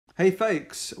Hey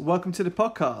folks, welcome to the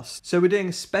podcast. So we're doing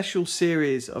a special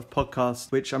series of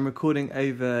podcasts which I'm recording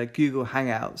over Google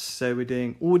Hangouts. So we're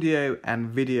doing audio and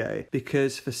video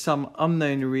because for some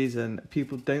unknown reason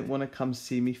people don't want to come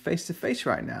see me face to face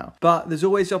right now. But there's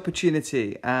always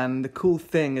opportunity, and the cool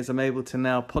thing is I'm able to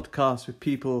now podcast with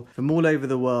people from all over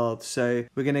the world. So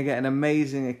we're going to get an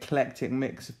amazing eclectic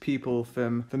mix of people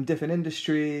from different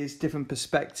industries, different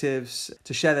perspectives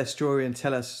to share their story and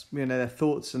tell us, their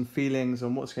thoughts and feelings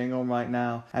on what's going on right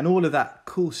now and all of that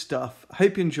cool stuff.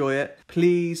 Hope you enjoy it.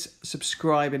 Please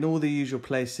subscribe in all the usual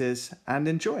places and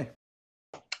enjoy.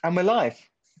 And we're live.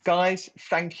 Guys,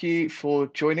 thank you for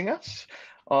joining us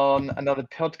on another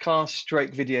podcast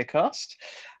stroke videocast.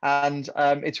 And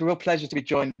it's a real pleasure to be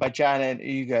joined by Jan and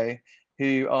Hugo,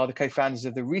 who are the co-founders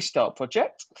of the Restart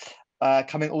project,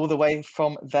 coming all the way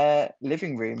from their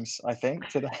living rooms, I think,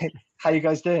 today. How are you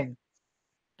guys doing?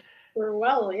 We're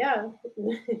well, yeah.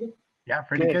 Yeah,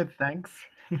 pretty good, thanks.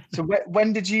 So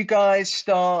when did you guys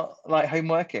start home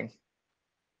working?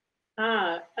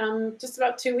 Just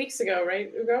about 2 weeks ago,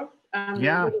 right, Hugo?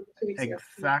 Yeah, 2 weeks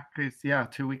exactly. ago. Yeah,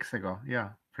 2 weeks ago. Yeah,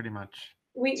 pretty much.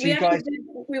 We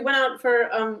went out for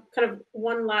kind of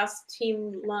one last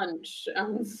team lunch.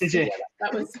 Did you? Yeah,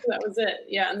 that was it.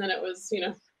 Yeah, and then it was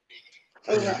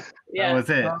over. Yeah. That was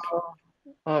it.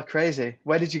 Oh, crazy!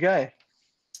 Where did you go?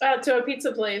 To a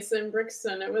pizza place in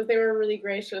Brixton. They were really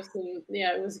gracious, and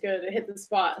yeah, it was good. It hit the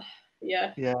spot.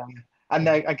 Yeah. Yeah, and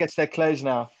I guess they're closed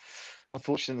now,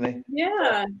 unfortunately.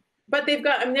 Yeah, but they've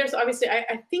got. I mean, there's obviously.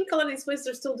 I think a lot of these places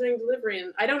are still doing delivery,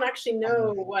 and I don't actually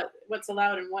know what's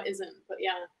allowed and what isn't. But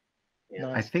yeah.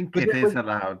 Nice. I think it is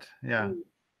allowed. Yeah.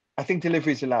 I think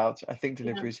delivery is allowed.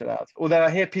 Allowed. Although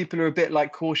I hear people are a bit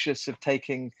cautious of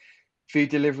taking food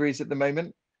deliveries at the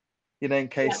moment. In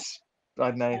case. I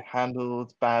don't know,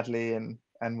 handled badly and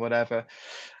whatever.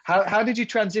 How did you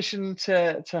transition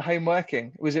to home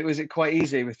working? Was it quite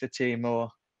easy with the team, or?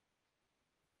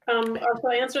 Shall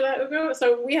I answer that, Hugo?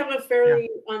 So we have a fairly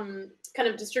kind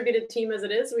of distributed team as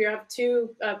it is. We have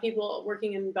two people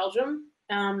working in Belgium,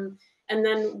 and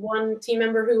then one team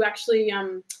member who actually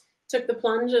took the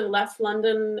plunge and left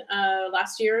London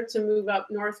last year to move up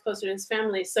north closer to his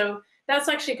family. So that's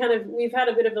actually we've had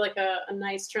a bit of a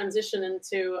nice transition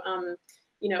into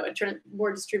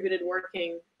more distributed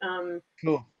working.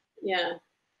 Cool. Yeah.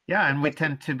 Yeah, and we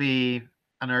tend to be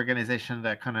an organization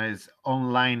that kind of is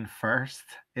online first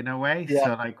in a way. Yeah.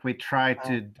 So we try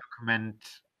to document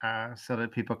so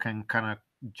that people can kind of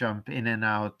jump in and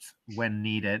out when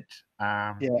needed.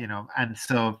 And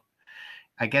so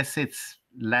I guess it's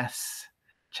less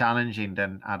challenging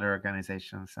than other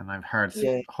organizations. And I've heard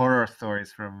horror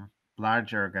stories from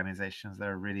larger organizations that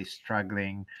are really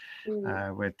struggling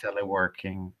with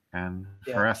teleworking, and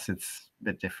for us it's a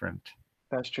bit different.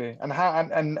 That's true.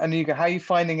 And Hugo, how are you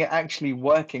finding it actually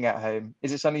working at home?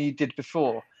 Is it something you did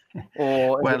before,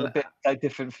 or is it a bit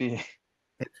different for you?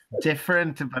 It's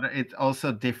different, but it's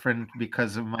also different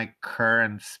because of my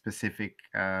current specific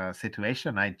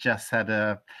situation. I just had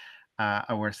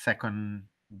our second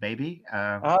baby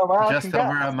just congrats.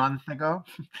 over a month ago.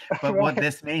 But what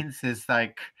this means is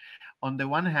on the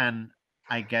one hand,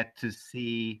 I get to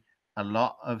see a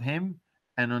lot of him,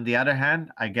 and on the other hand,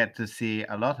 I get to see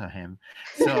a lot of him.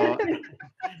 So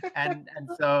and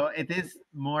so it is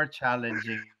more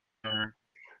challenging for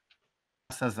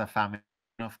us as a family.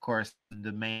 Of course,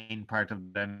 the main part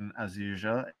of them, as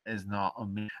usual, is not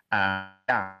on me. I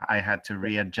had to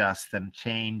readjust and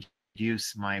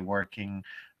use my working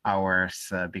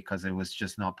hours because it was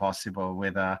just not possible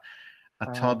with a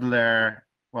toddler.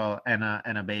 Well, and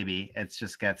a baby, it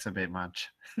just gets a bit much.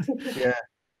 Yeah,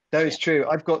 no, it's true.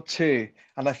 I've got two,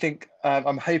 and I think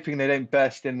I'm hoping they don't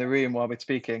burst in the room while we're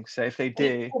speaking. So if they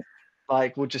do,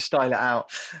 we'll just style it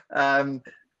out.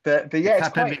 But yeah, it's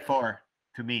happened before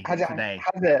to me today.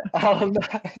 Has it? Oh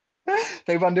no!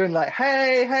 They run doing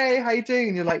hey, how you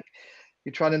doing? And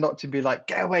you're trying to not to be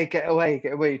get away.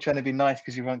 You're trying to be nice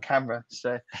because you're on camera.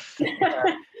 So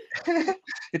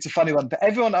it's a funny one. But I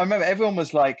remember everyone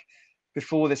was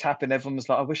before this happened, everyone was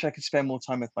I wish I could spend more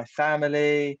time with my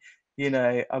family.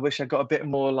 I wish I got a bit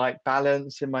more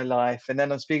balance in my life. And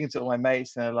then I'm speaking to all my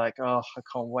mates and they're oh, I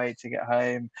can't wait to get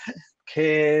home.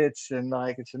 Kids, and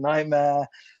it's a nightmare.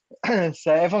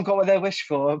 So everyone got what they wished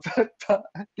for, but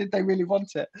did they really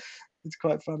want it? It's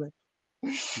quite funny.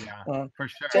 Yeah, for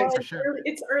sure. Well,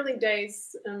 it's early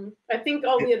days. I think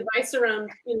all the advice around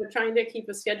trying to keep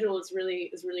a schedule is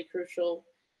really crucial.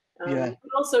 But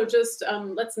also just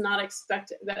let's not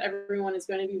expect that everyone is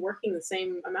going to be working the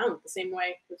same amount, the same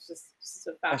way. It's just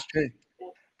a fact. That's true. Yeah.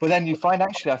 But then you find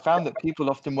I found that people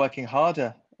often working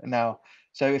harder now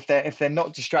So if they're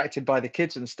not distracted by the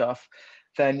kids and stuff,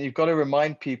 then you've got to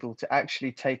remind people to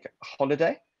actually take a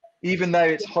holiday, even though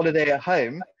it's holiday at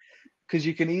home, because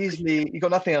you've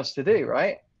got nothing else to do,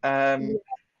 right? And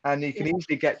you can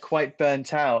easily get quite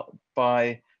burnt out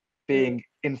by being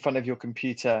in front of your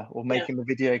computer or making the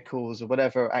video calls or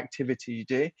whatever activity you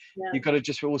do. You've got to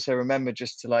just also remember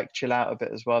just to like chill out a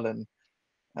bit as well and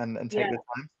take the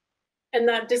time. And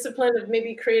that discipline of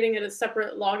maybe creating a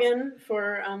separate login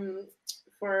for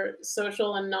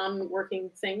social and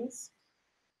non-working things.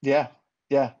 Yeah.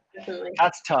 Definitely.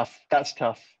 That's tough.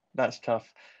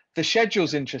 The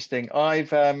schedule's interesting.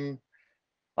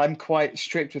 I'm quite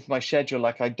strict with my schedule.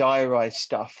 Like I diarize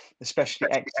stuff, especially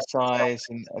exercise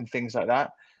and things like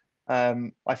that.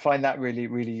 I find that really,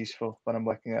 really useful when I'm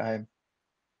working at home.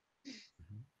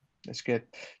 That's good.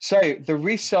 So the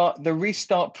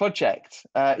restart project,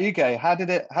 Ugo, how did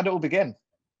it all begin?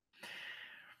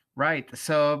 Right.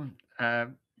 So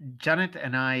Janet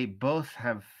and I both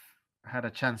have had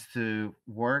a chance to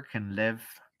work and live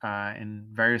in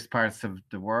various parts of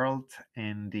the world.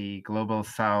 In the global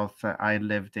south, I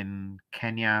lived in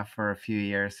Kenya for a few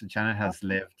years. Janet has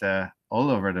lived all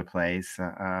over the place,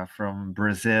 from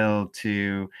Brazil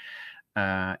to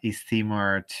East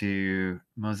Timor to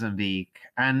Mozambique.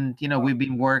 And, we've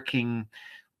been working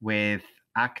with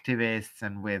activists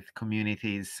and with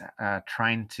communities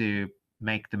trying to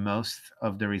make the most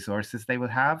of the resources they would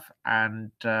have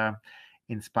and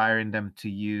inspiring them to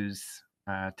use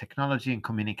technology and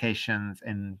communications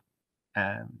in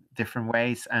different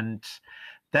ways. And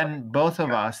then both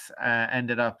of us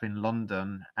ended up in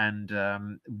London,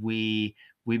 and we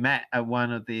met at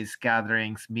one of these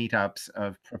gatherings, meetups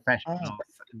of professionals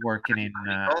working in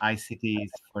ICTs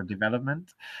for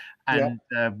development, and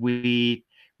we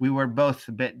were both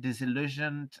a bit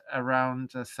disillusioned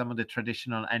around some of the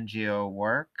traditional NGO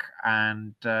work,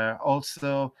 and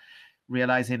also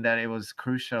realizing that it was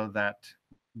crucial that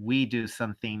we do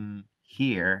something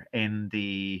here in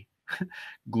the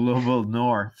global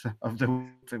north of the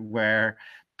world, where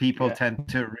people tend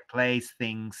to replace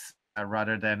things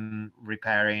rather than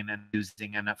repairing and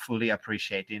using and fully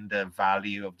appreciating the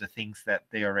value of the things that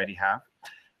they already have.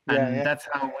 And that's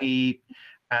how we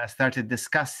started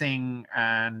discussing,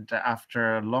 and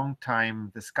after a long time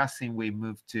discussing, we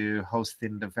moved to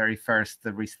hosting the very first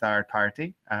restart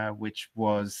party, which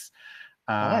was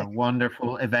a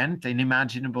wonderful event,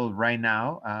 unimaginable right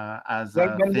now as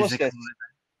a physical event.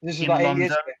 This was in like 8 London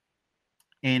years ago.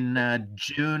 in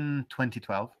June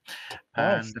 2012.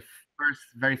 Nice. And the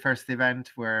very first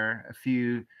event where a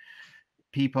few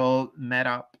people met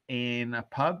up in a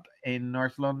pub in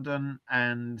North London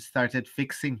and started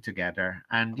fixing together.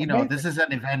 And, this is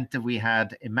an event that we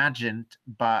had imagined,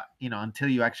 but, until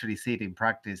you actually see it in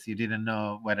practice, you didn't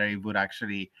know whether it would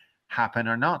actually happen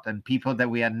or not. And people that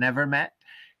we had never met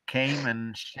came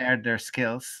and shared their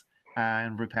skills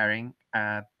in repairing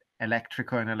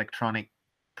electrical and electronic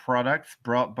products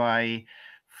brought by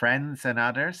friends and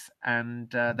others.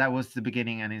 And that was the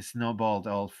beginning, and it snowballed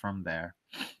all from there.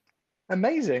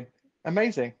 Amazing.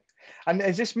 And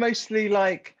is this mostly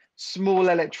like small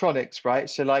electronics, right?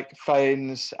 So like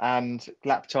phones and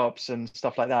laptops and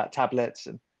stuff like that, tablets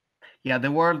and... Yeah,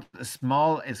 the word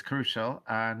small is crucial,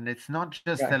 and it's not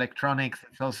just electronics,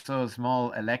 it's also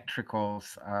small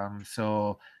electricals.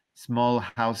 So small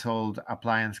household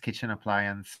appliance, kitchen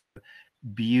appliance,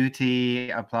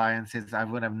 beauty appliances. I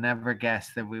would have never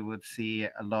guessed that we would see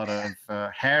a lot of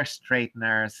hair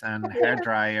straighteners and hair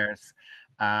dryers,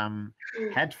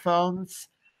 headphones,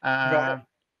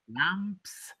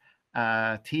 lamps,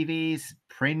 TVs,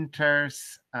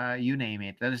 printers, you name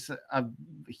it. There's a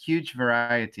huge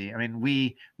variety. I mean,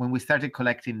 when we started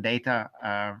collecting data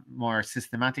more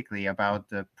systematically about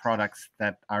the products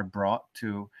that are brought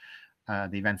to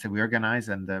the events that we organize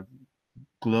and the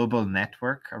global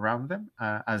network around them,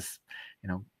 as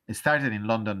it started in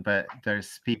London, but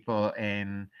there's people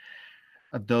in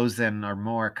a dozen or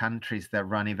more countries that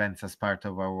run events as part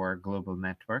of our global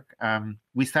network.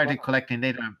 We started collecting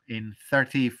data in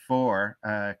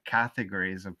 34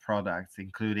 categories of products,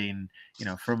 including,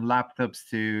 from laptops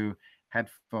to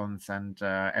headphones and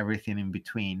everything in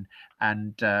between.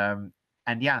 And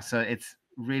yeah, so it's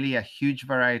really a huge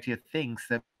variety of things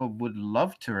that people would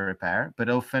love to repair, but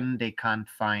often they can't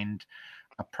find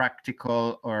a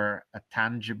practical or a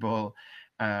tangible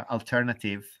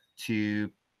alternative to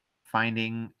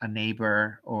finding a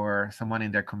neighbor or someone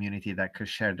in their community that could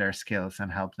share their skills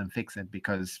and help them fix it,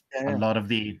 because a lot of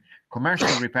the commercial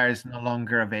repair is no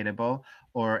longer available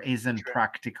or isn't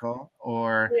practical,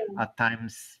 or at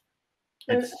times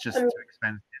it's just too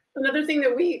expensive. Another thing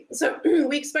that we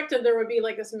expected there would be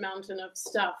like this mountain of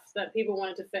stuff that people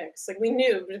wanted to fix. Like we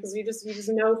knew, because you just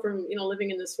know from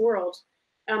living in this world.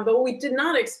 But what we did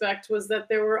not expect was that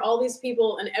there were all these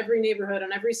people in every neighborhood,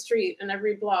 on every street, and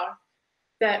every block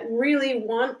that really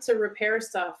want to repair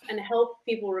stuff and help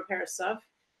people repair stuff.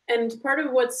 And part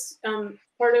of what's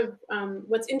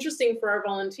interesting for our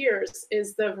volunteers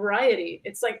is the variety.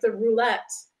 It's like the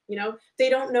roulette. They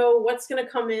don't know what's going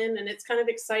to come in, and it's kind of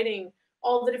exciting,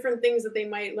 all the different things that they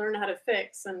might learn how to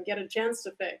fix and get a chance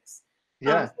to fix.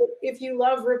 Yeah. So if you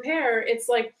love repair, it's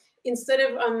like, instead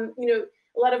of a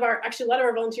lot of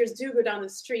our volunteers do go down the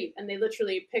street and they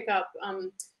literally pick up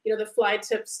the fly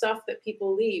tip stuff that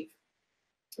people leave.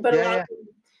 But a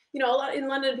lot in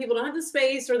London, people don't have the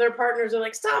space, or their partners are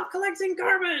like, stop collecting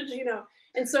garbage,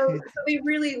 And so they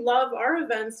really love our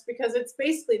events, because it's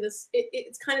basically this,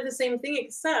 it's kind of the same thing,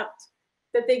 except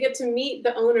that they get to meet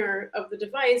the owner of the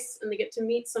device and they get to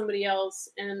meet somebody else.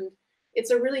 And it's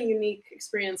a really unique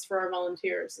experience for our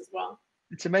volunteers as well.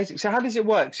 It's amazing. So how does it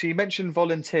work? So you mentioned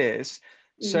volunteers.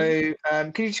 So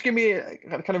can you just give me a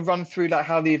kind of run through like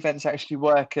how the events actually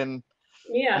work and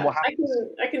what happens?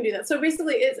 I can do that. So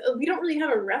basically, we don't really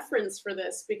have a reference for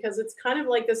this, because it's kind of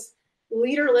like this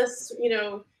leaderless,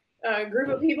 group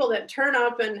of people that turn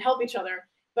up and help each other.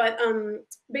 But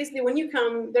basically, when you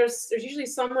come, there's usually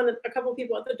a couple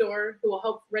people at the door who will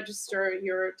help register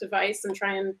your device and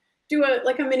try and do a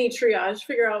mini triage,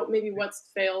 figure out maybe what's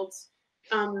failed.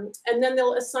 And then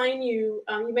they'll assign you,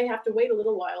 you may have to wait a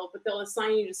little while, but they'll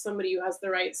assign you to somebody who has the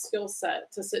right skill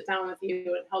set to sit down with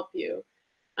you and help you.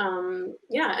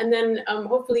 And then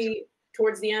hopefully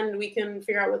towards the end, we can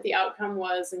figure out what the outcome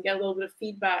was and get a little bit of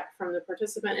feedback from the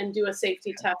participant and do a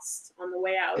safety test on the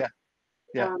way out.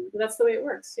 That's the way it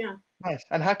works. Yeah. Nice.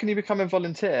 And how can you become a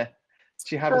volunteer?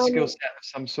 Do you have a skill set of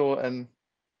some sort? And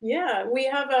yeah, we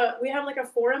have like a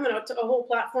forum and a whole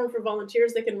platform for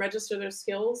volunteers. They can register their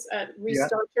skills at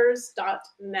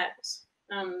restarters.net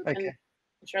and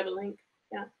share the link.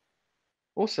 Yeah.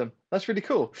 Awesome. That's really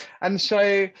cool. And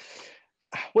so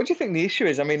what do you think the issue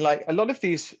is? I mean, like a lot of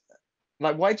these,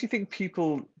 like, why do you think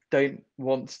people don't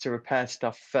want to repair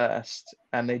stuff first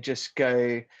and they just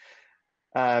go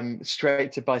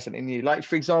straight to buy something new? Like,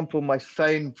 for example, my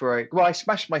phone broke. Well, I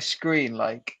smashed my screen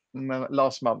like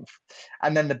last month,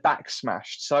 and then the back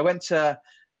smashed. So I went to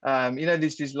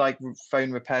there's these like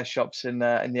phone repair shops in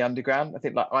the underground. I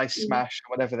think like Ice Smash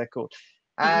or whatever they're called,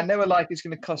 and they were like, it's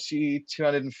going to cost you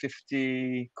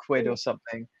 250 quid or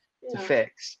something to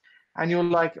fix, and you're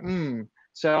like,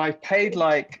 So I paid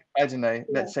like, I don't know,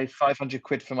 let's say 500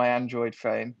 quid for my Android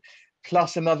phone,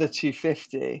 plus another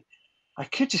 250. I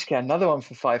could just get another one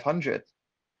for 500.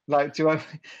 Like, you know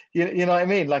what I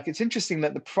mean? Like, it's interesting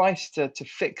that the price to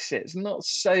fix it is not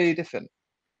so different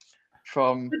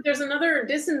from. But there's another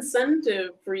disincentive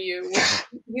for you, which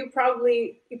you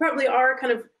probably are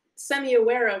kind of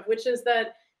semi-aware of, which is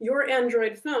that your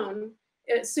Android phone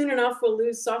soon enough will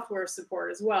lose software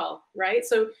support as well, right?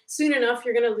 So soon enough,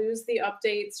 you're going to lose the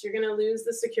updates, you're going to lose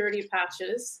the security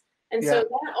patches. And so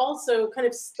that also kind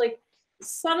of like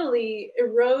subtly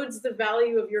erodes the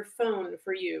value of your phone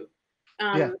for you.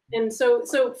 And so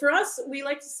for us, we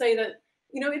like to say that,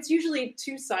 it's usually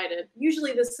two-sided.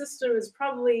 Usually the system is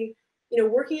probably,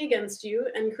 working against you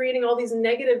and creating all these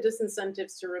negative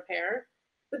disincentives to repair.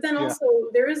 But then also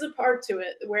there is a part to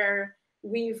it where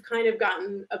we've kind of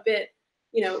gotten a bit,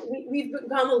 we've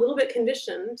become a little bit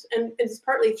conditioned, and it's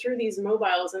partly through these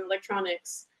mobiles and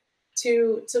electronics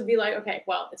to be like, okay,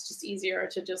 well, it's just easier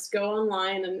to just go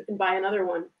online and buy another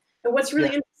one. And what's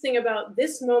really interesting about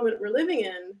this moment we're living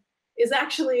in is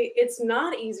actually it's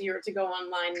not easier to go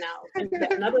online now and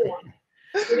get another one.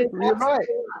 You're right.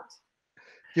 Not.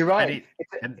 You're right.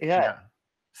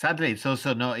 Sadly, it's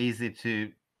also not easy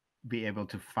to be able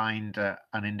to find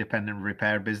an independent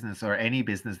repair business or any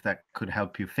business that could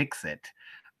help you fix it.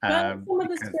 But some of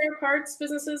the spare parts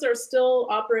businesses are still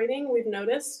operating, we've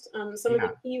noticed, some of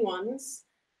the key ones.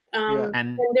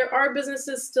 And there are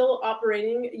businesses still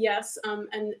operating, yes, and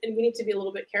we need to be a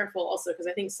little bit careful also, because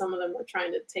I think some of them are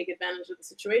trying to take advantage of the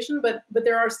situation, but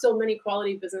there are still many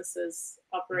quality businesses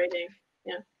operating.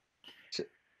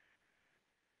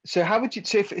 So how would you,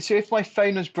 so if my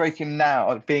phone was broken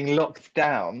now, being locked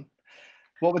down,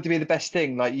 what would be the best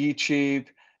thing? Like YouTube,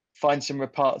 find some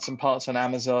parts on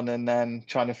Amazon, and then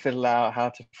trying to fiddle out how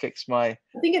to fix my.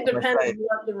 I think it depends on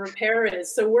what the repair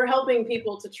is. So we're helping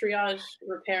people to triage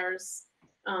repairs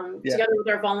together with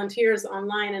our volunteers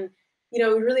online, and we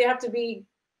really have to be,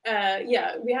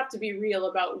 we have to be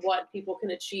real about what people can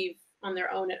achieve on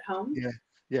their own at home.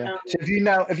 So have you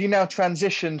now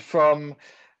transitioned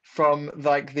from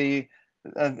like the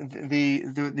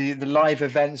the live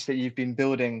events that you've been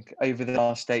building over the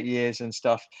last 8 years and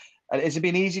stuff. Has it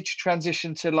been easy to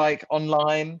transition to like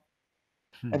online?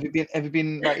 Have you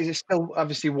been like? Is it still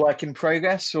obviously work in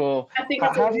progress, or I think how,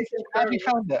 it's a how have you work in how have you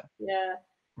progress. found it? Yeah.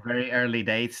 Very early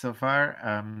days so far.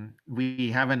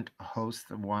 We haven't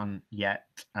hosted one yet.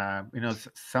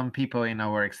 Some people in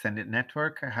our extended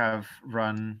network have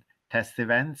run test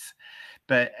events,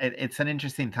 but it's an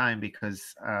interesting time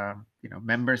because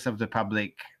members of the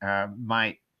public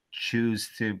might choose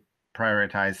to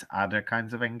prioritize other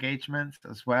kinds of engagements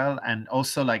as well, and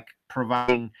also like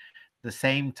providing the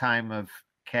same time of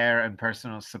care and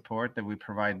personal support that we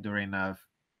provide during a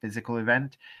physical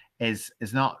event is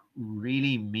not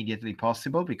really immediately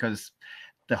possible, because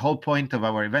the whole point of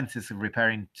our events is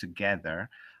repairing together,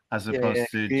 as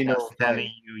opposed to just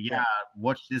telling you,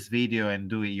 watch this video and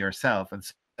do it yourself. And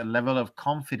so the level of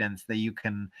confidence that you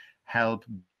can help,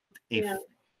 if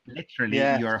literally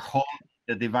you're holding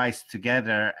the device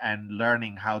together and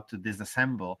learning how to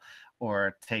disassemble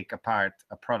or take apart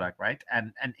a product, right?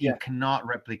 And you cannot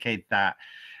replicate that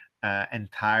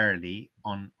entirely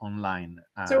online.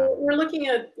 So we're looking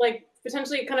at like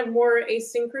potentially kind of more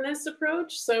asynchronous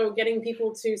approach. So getting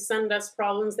people to send us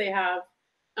problems they have,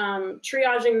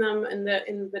 triaging them in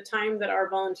the time that our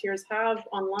volunteers have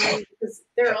online, because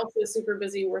they're also super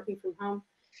busy working from home.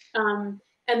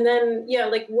 And then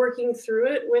like working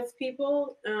through it with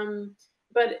people.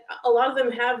 But a lot of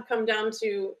them have come down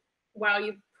to, wow,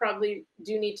 you probably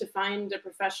do need to find a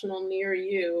professional near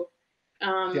you.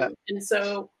 And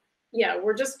so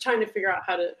we're just trying to figure out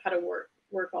how to work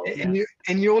all of that.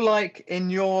 In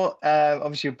your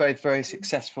obviously you're both very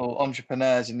successful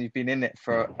entrepreneurs and you've been in it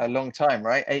for a long time,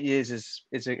 right? 8 years is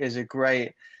a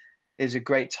great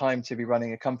time to be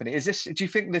running a company. Do you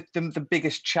think that the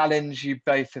biggest challenge you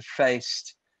both have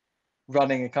faced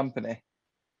running a company?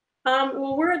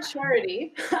 Well, we're a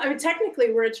charity. I mean,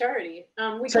 technically, we're a charity.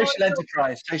 Social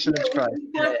enterprise.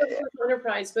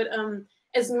 Enterprise. But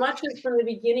as much as from the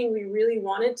beginning, we really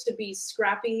wanted to be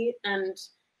scrappy and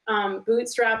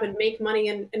bootstrap and make money,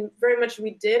 and very much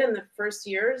we did in the first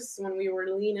years when we were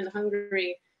lean and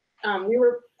hungry.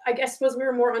 I suppose we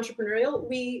were more entrepreneurial.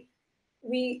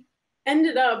 We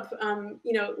ended up,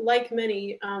 like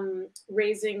many,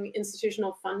 raising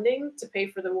institutional funding to pay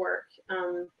for the work.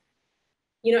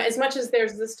 As much as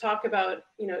there's this talk about,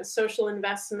 social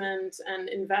investment and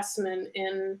investment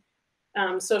in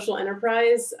social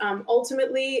enterprise,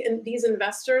 ultimately, these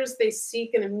investors, they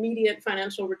seek an immediate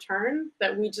financial return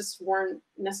that we just weren't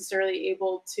necessarily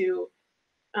able to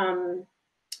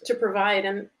provide.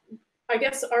 And I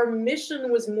guess our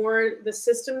mission was more the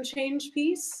system change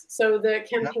piece, so the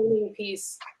campaigning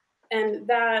piece. And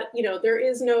that,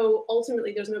 there's no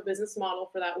business model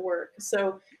for that work.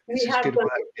 So we have done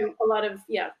a lot of,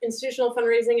 institutional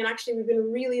fundraising. And actually, we've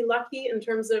been really lucky in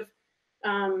terms of,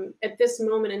 at this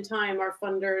moment in time, our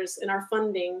funders and our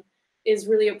funding is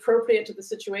really appropriate to the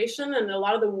situation. And a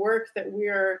lot of the work that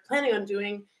we're planning on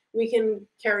doing, we can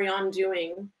carry on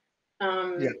doing.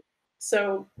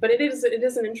 So, but it is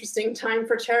an interesting time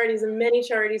for charities, and many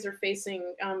charities are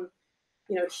facing,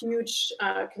 huge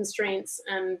constraints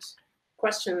and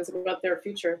questions about their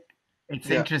future. It's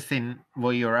interesting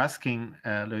what you're asking,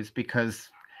 Luis, because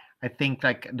I think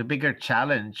like the bigger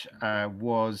challenge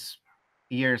was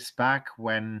years back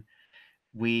when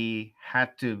we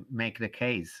had to make the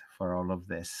case for all of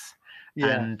this.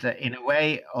 And in a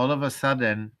way, all of a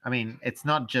sudden, I mean, it's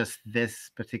not just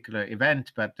this particular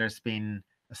event, but there's been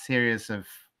a series of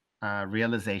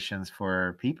realizations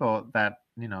for people that,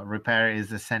 repair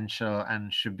is essential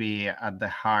and should be at the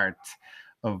heart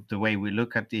of the way we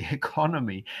look at the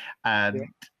economy. And,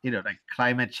 like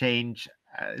climate change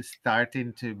is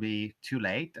starting to be too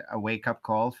late, a wake-up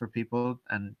call for people.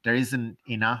 And there isn't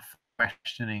enough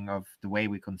questioning of the way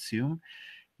we consume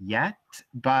yet.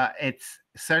 But it's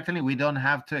certainly, we don't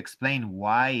have to explain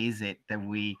why is it that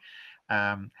we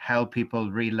help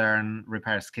people relearn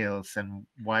repair skills, and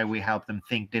why we help them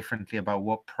think differently about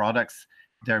what products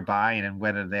they're buying and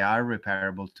whether they are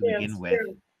repairable to begin with.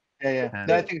 No,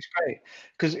 I think it's great,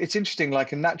 because it's interesting,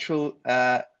 like a natural,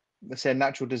 let's say a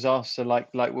natural disaster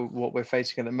like what we're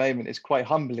facing at the moment is quite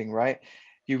humbling, right?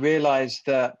 You realize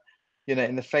that,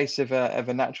 in the face of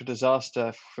a natural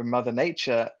disaster from Mother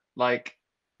Nature, like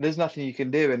there's nothing you can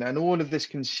do. And all of this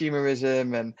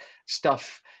consumerism and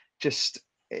stuff, just,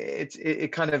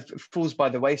 it kind of falls by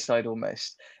the wayside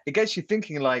almost. It gets you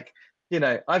thinking like,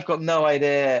 I've got no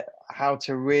idea how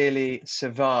to really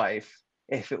survive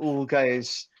if it all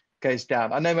goes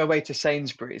down. I know my way to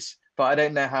Sainsbury's, but I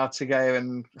don't know how to go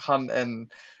and hunt and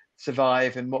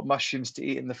survive, and what mushrooms to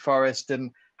eat in the forest,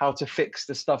 and how to fix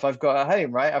the stuff I've got at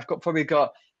home, right? I've probably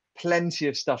got plenty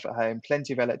of stuff at home,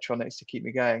 plenty of electronics to keep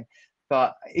me going.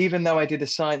 But even though I did a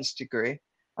science degree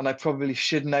and I probably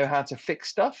should know how to fix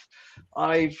stuff,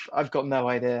 I've got no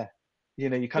idea. You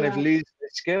know, you kind of lose the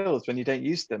skills when you don't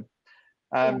use them.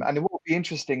 And what will be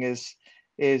interesting is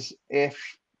if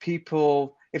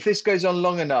this goes on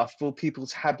long enough, will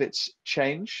people's habits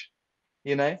change?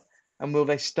 You know, and will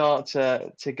they start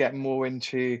to get more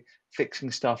into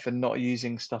fixing stuff and not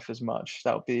using stuff as much?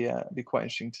 That would be quite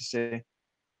interesting to see.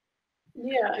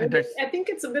 Yeah, I think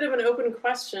it's a bit of an open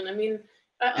question. I mean,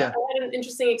 I had an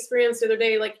interesting experience the other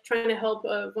day, like trying to help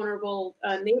a vulnerable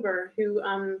neighbor who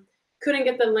couldn't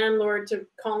get the landlord to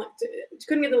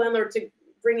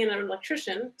bring in an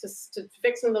electrician to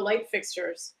fix some of the light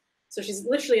fixtures. So she's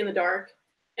literally in the dark.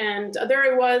 And there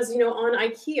I was, you know, on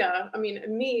IKEA. I mean,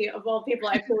 me of all people,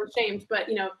 I feel ashamed, but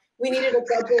you know, we needed a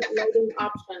budget lighting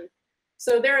option.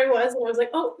 So there I was, and I was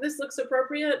like, oh, this looks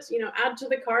appropriate. You know, add to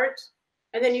the cart.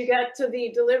 And then you get to the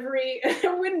delivery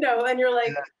window, and you're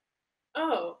like,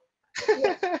 oh,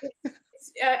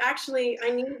 yeah, actually,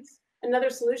 I need another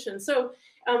solution. So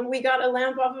we got a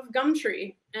lamp off of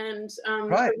Gumtree, and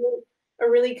a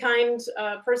really kind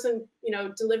person, you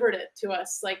know, delivered it to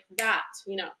us like that,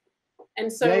 you know.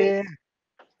 And so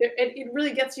it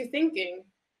really gets you thinking,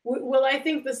 will I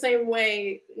think the same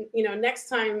way, you know, next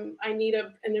time I need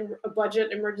a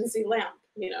budget emergency lamp,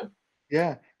 you know?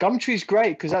 Yeah, Gumtree's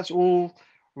great because that's all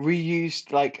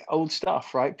reused, like old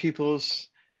stuff, right? People's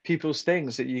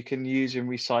things that you can use and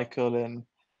recycle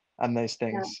and those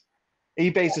things.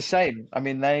 eBay's the same. I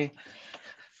mean,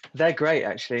 they're great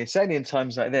actually, certainly in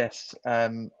times like this.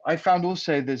 I found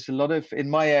also there's a lot of, in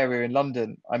my area in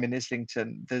London, I'm in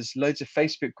Islington, there's loads of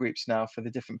Facebook groups now for the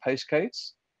different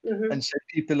postcodes. And so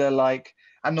people are like,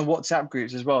 and the WhatsApp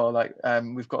groups as well, like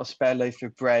we've got a spare loaf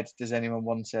of bread, does anyone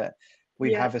want it?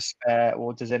 We have a spare,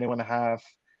 or does anyone have?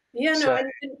 Yeah, no,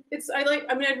 and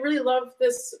I really love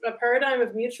this paradigm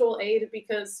of mutual aid,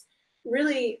 because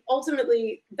really,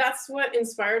 ultimately, that's what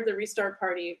inspired the Restart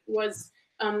Party. Was,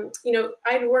 you know,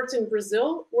 I'd worked in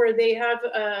Brazil, where they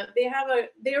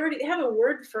already have a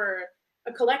word for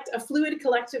a fluid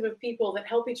collective of people that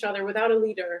help each other without a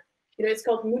leader. You know, it's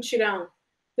called mutirão.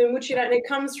 The mutirão, and it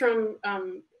comes from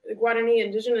Guarani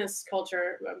indigenous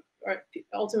culture,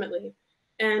 ultimately,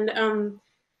 and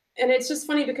it's just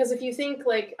funny because if you think,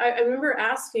 like, I remember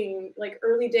asking, like,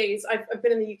 early days, I've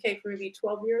been in the UK for maybe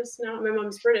 12 years now. My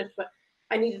mom's British, but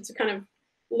I needed to kind of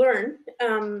learn.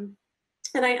 And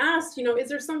I asked, you know, is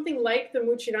there something like the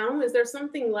mutirão? Is there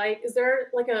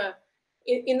like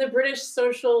in the British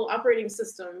social operating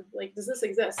system, like, does this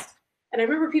exist? And I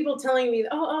remember people telling me,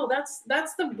 oh, that's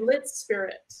the Blitz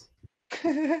spirit.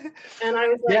 And I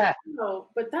was like, no,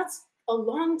 but that's a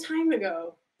long time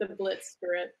ago, the Blitz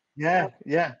spirit.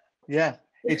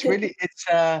 It's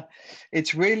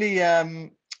really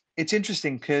it's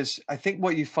interesting because I think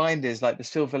what you find is, like, the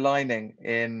silver lining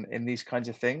in these kinds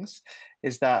of things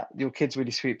is that your kid's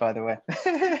really sweet, by the way.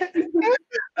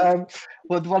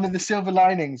 Well, one of the silver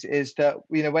linings is that,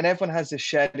 you know, when everyone has a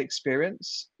shared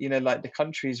experience, you know, like the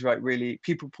countries, right, really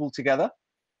people pull together.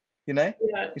 You know,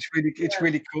 it's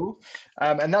really cool,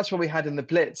 and that's what we had in the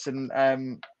Blitz, and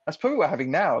that's probably what we're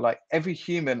having now. Like, every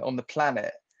human on the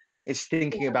planet is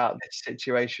thinking about this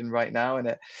situation right now,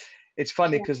 and it's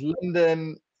funny because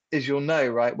London, as you'll know,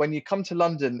 right, when you come to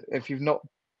London, if you've not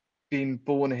been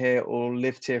born here or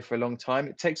lived here for a long time,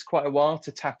 it takes quite a while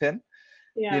to tap in.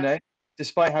 You know,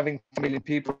 despite having a million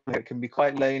people, it can be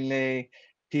quite lonely.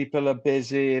 People are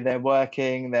busy, they're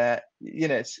working, you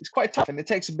know, it's quite tough, and it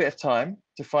takes a bit of time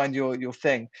to find your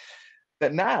thing.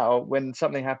 But now, when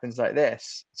something happens like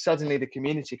this, suddenly the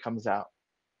community comes out,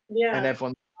 and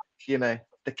everyone, you know,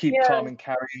 the keep calm and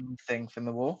carry on thing from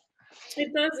the war.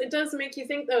 It does make you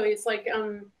think, though. It's like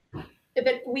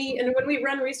that when we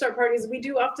run Restart parties, we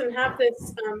do often have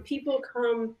this people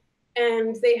come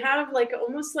and they have like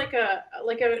almost like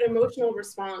an emotional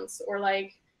response, or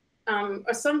like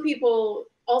or some people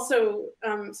also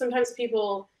sometimes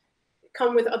people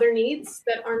come with other needs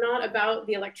that are not about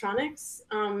the electronics.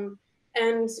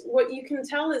 And what you can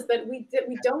tell is that we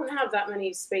don't have that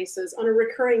many spaces on a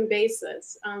recurring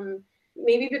basis.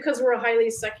 Maybe because we're a highly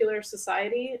secular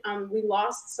society, we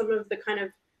lost some of the kind of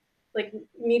like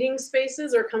meeting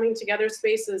spaces or coming together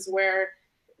spaces where,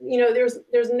 you know, there's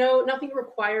nothing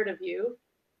required of you,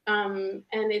 and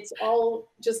it's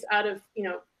all just out of, you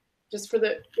know, it's for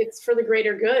the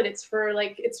greater good. It's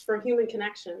for human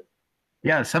connection.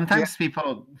 Yeah, sometimes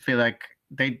people feel like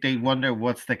they wonder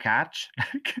what's the catch.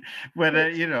 Whether,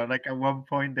 you know, like at one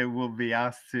point they will be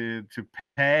asked to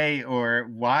pay, or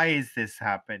why is this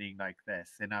happening like this?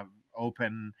 And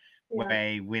open Yeah.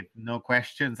 way with no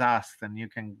questions asked, and you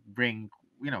can bring,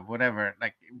 whatever,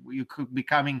 like you could be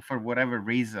coming for whatever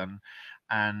reason.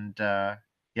 And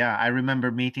yeah, I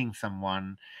remember meeting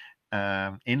someone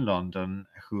in London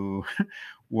who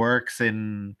works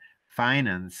in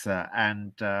finance,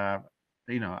 and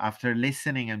after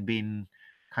listening and being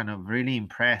kind of really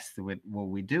impressed with what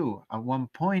we do, at one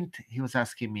point he was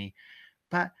asking me,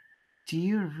 but do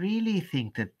you really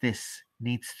think that this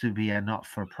needs to be a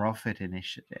not-for-profit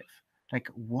initiative? Like,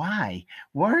 why?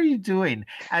 What are you doing?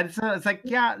 And so it's like,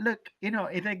 yeah, look,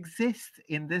 it exists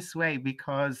in this way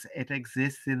because it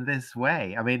exists in this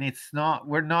way. I mean,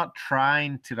 we're not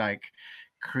trying to like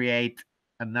create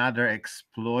another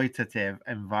exploitative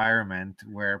environment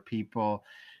where people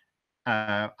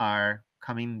are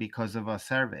coming because of a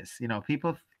service.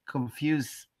 People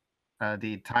confuse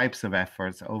the types of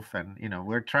efforts often.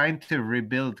 We're trying to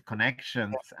rebuild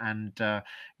connections and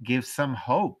give some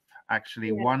hope.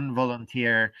 Actually, one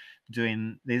volunteer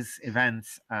doing these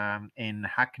events in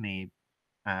Hackney,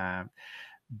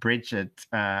 Bridget,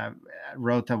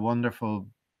 wrote a wonderful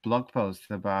blog post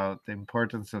about the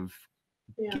importance of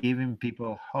giving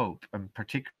people hope, and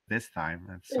particularly this time.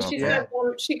 And she said,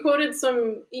 she quoted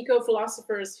some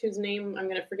eco-philosophers whose name I'm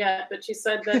going to forget, but she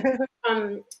said that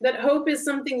that hope is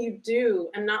something you do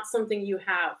and not something you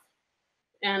have.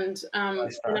 And I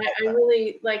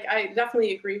really I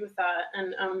definitely agree with that.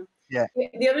 And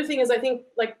the other thing is, I think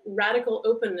like radical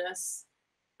openness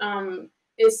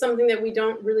is something that we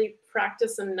don't really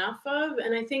practice enough of.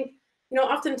 And I think,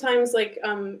 oftentimes like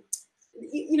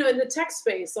in the tech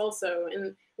space also,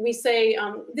 and we say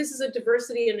this is a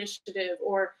diversity initiative,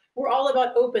 or we're all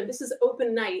about open, this is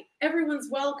open night, everyone's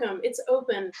welcome, it's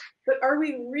open. But are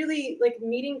we really like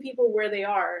meeting people where they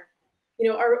are?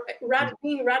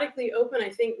 Being radically open, I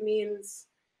think, means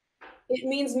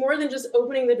more than just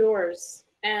opening the doors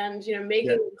and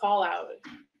making a call out.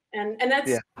 And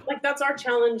that's that's our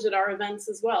challenge at our events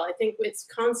as well. I think it's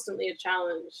constantly a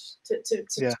challenge to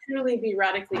truly be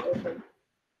radically open.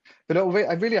 But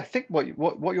I think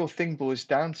what your thing boils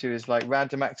down to is like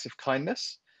random acts of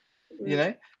kindness,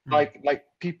 like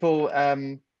people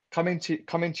coming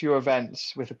to your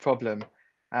events with a problem,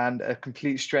 and a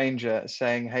complete stranger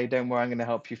saying, "Hey, don't worry, I'm going to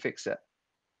help you fix it,"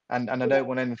 and I don't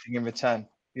want anything in return,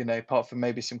 apart from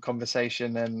maybe some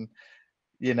conversation, and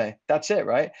that's it,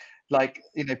 right? Like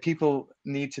people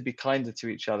need to be kinder to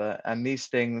each other, and these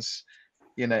things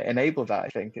enable that. I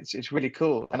think it's really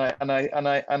cool, and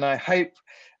I hope,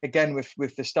 again,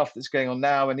 with the stuff that's going on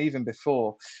now and even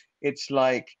before, it's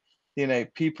like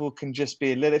people can just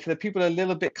be if the people are a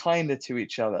little bit kinder to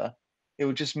each other, it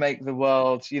will just make the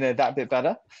world that bit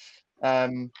better.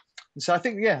 So I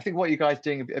think what you guys are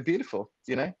doing are beautiful,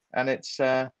 and it's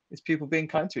people being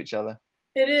kind to each other.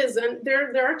 It is, and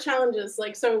there are challenges.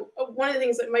 Like, so one of the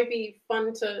things that might be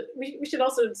fun we should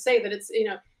also say that it's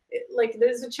like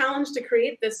there's a challenge to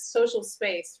create this social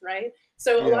space, right?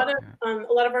 So a lot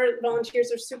of our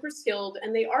volunteers are super skilled,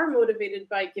 and they are motivated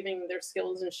by giving their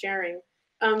skills and sharing,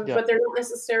 but they're not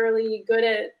necessarily good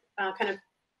at kind of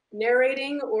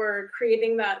narrating or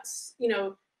creating that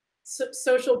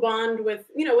social bond with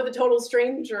with a total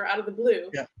stranger out of the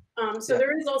blue. So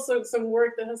there is also some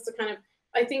work that has to kind of,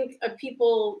 I think,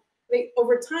 people,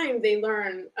 over time they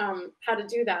learn how to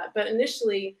do that, but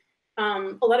initially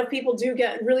a lot of people do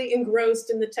get really engrossed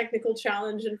in the technical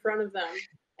challenge in front of them,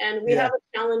 and we have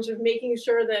a challenge of making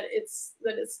sure that it's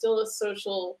still a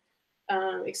social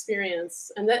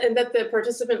experience, and that the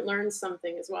participant learns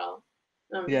something as well.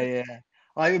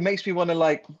 It makes me want to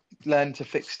like learn to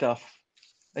fix stuff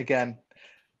again.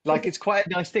 Like it's quite a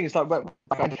nice thing. It's like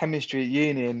chemistry at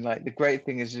uni, and like the great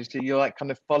thing is you're like kind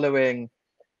of following,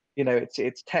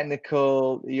 it's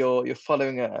technical, you're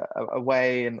following a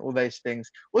way and all those things.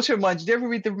 Also reminds, did you ever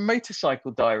read the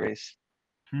Motorcycle Diaries?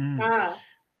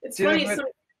 It's funny. So,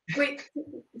 wait,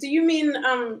 do you mean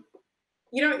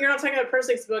you're not talking about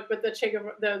Persig's book, but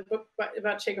the book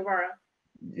about Che Guevara?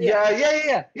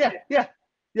 Yeah.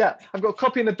 I've got a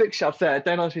copy in the bookshelf there.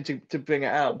 Don't ask me to bring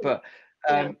it out, but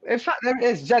in fact there it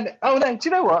is. Zen. Oh no, do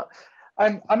you know what?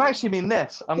 I'm actually mean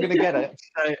this. I'm gonna get it.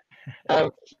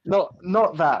 So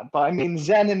not that, but I mean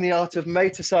Zen in the Art of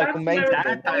Motorcycle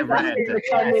Maintenance. I read.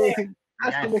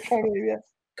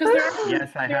 Because there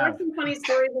are some funny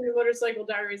stories in the Motorcycle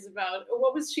Diaries about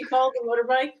what was she called, a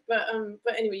motorbike, but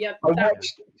anyway,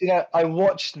 I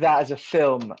watched that as a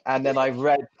film, and then I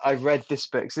read this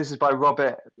book. So this is by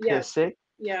Robert Pirsig.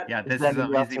 This is an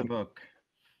amazing book.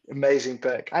 Amazing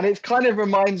book, and it kind of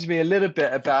reminds me a little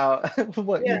bit about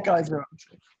what you guys are up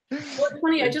to. Well, it's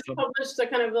funny. I just published a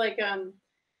kind of like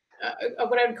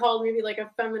what I'd call maybe like a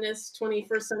feminist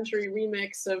 21st century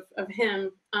remix of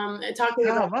him, talking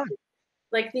about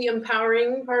like the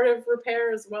empowering part of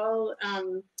repair as well,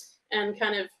 and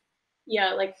kind of,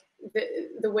 yeah, like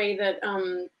the way that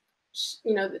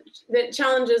you know, that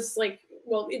challenges, like,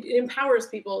 well, it empowers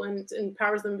people and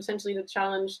empowers them potentially to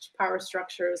challenge power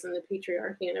structures and the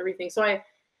patriarchy and everything. So I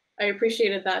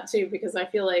appreciated that too, because I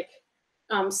feel like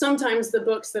sometimes the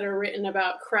books that are written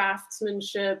about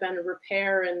craftsmanship and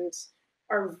repair and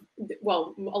are,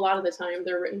 well, a lot of the time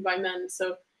they're written by men.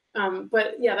 So,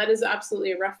 but yeah, that is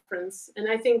absolutely a reference.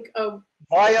 And I think,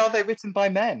 why are they written by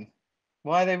men?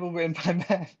 Why are they all written by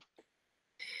men?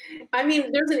 I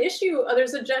mean, there's an issue.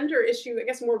 There's a gender issue, I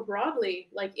guess, more broadly,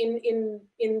 like in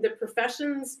the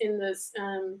professions, in this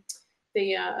the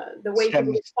way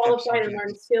people get qualified and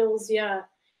learn skills. Yeah.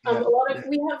 A lot of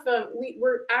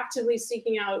we're actively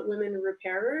seeking out women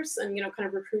repairers and, you know, kind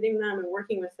of recruiting them and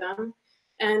working with them,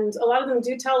 and a lot of them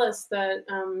do tell us that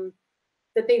one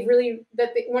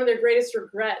of their greatest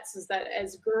regrets is that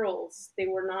as girls they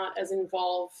were not as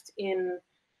involved in,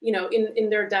 you know, in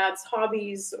their dad's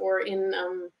hobbies or in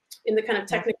the kind of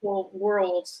technical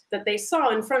world that they saw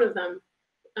in front of them.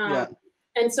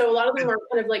 And so a lot of them are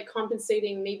kind of like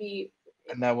compensating maybe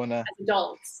as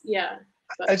adults. Yeah.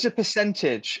 But as a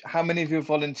percentage, how many of your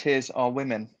volunteers are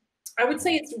women? I would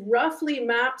say it's roughly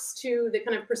maps to the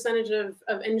kind of percentage of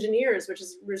engineers, which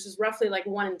is roughly like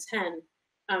 1 in 10.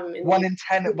 1 in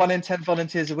 10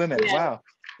 volunteers are women. Yeah. Wow.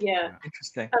 Yeah.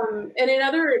 Interesting.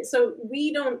 And so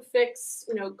we don't fix,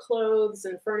 you know, clothes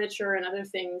and furniture and other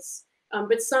things,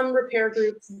 but some repair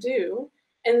groups do.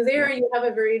 And there you have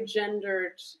a very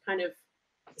gendered kind of,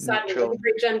 sadly, like a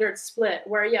very gendered split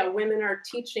where, yeah, women are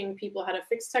teaching people how to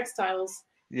fix textiles,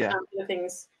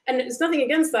 things. And it's nothing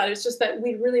against that. It's just that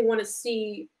we really want to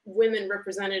see women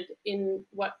represented in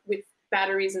with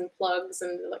batteries and plugs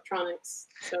and electronics.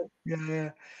 So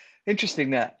yeah. Interesting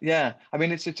that. Yeah. I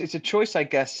mean, it's a choice, I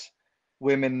guess,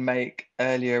 women make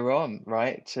earlier on,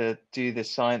 right? To do the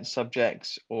science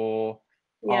subjects or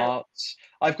arts.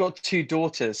 I've got 2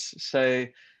 daughters, so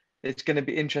it's going to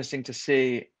be interesting to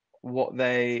see what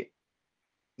they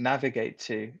navigate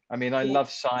to. I mean, I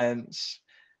love science.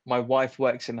 My wife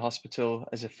works in the hospital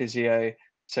as a physio,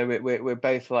 so we're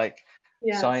both like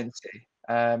sciencey.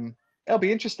 It'll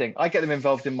be interesting. I get them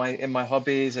involved in my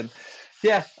hobbies, and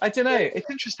I don't know.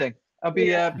 It's interesting. I'll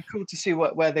be cool to see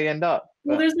where they end up.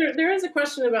 Well, there is a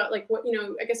question about, like, what, you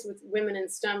know, I guess with women in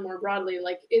STEM more broadly,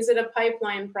 like, is it a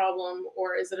pipeline problem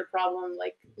or is it a problem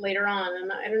like later on?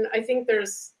 And I think there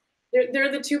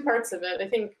are the 2 parts of it.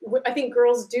 I think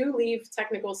girls do leave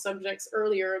technical subjects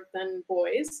earlier than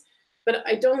boys, but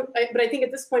I think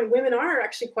at this point women are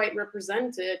actually quite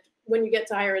represented when you get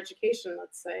to higher education,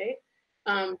 let's say.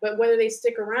 But whether they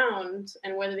stick around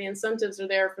and whether the incentives are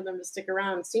there for them to stick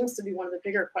around seems to be one of the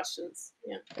bigger questions.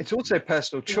 Yeah. It's also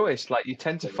personal choice. Like, you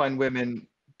tend to find women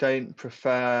don't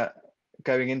prefer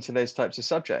going into those types of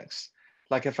subjects.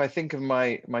 Like, if I think of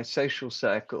my social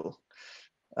circle,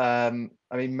 I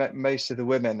mean, most of the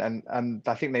women, and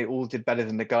I think they all did better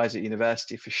than the guys at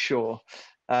university for sure,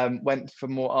 went for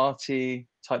more arty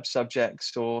type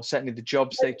subjects, or certainly the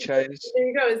jobs they chose. There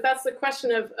you go. That's the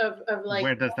question of like,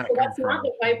 where does that so come that's from? not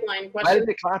the pipeline question.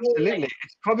 Absolutely.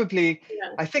 It's probably,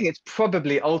 I think it's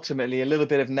probably ultimately a little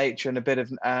bit of nature and a bit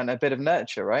of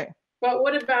nurture, right? But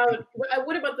what about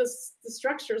the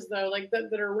structures though, like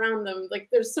that are around them? Like,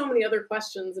 there's so many other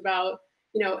questions about,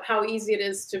 you know, how easy it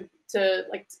is to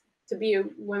be a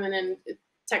woman in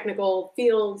technical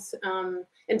fields,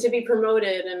 and to be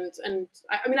promoted, and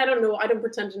I mean, I don't know, I don't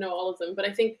pretend to know all of them, but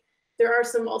I think there are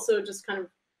some also just kind of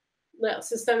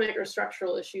systemic or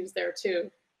structural issues there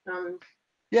too.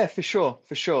 Yeah, for sure.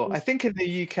 I think in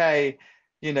the UK,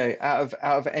 you know, out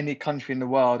of any country in the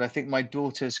world, I think my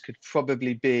daughters could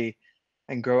probably be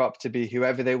and grow up to be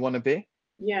whoever they want to be.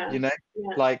 Yeah. You know,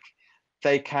 like,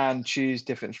 they can choose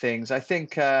different things. I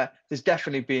think there's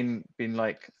definitely been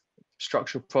like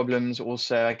structural problems.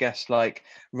 Also, I guess, like,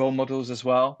 role models as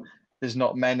well. There's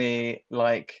not many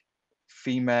like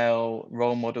female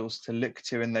role models to look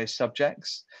to in those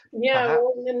subjects. Yeah,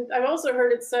 well, and I've also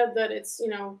heard it said that it's, you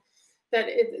know, that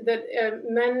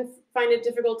men find it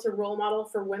difficult to role model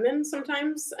for women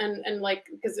sometimes, and like,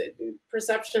 because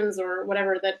perceptions or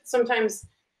whatever, that sometimes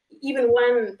even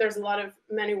when there's a lot of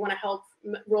men who want to help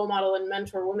role model and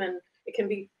mentor women, it can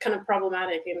be kind of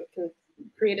problematic and can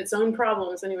create its own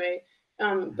problems anyway.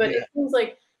 But it seems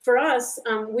like for us,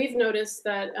 we've noticed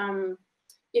that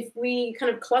if we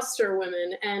kind of cluster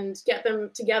women and get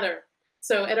them together,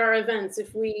 so at our events,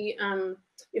 if we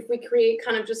create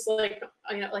kind of just like,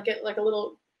 you know, like a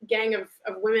little gang of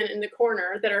women in the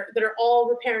corner that are all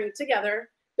repairing together.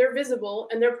 They're visible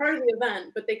and they're part of the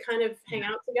event, but they kind of hang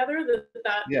out together.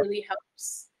 That really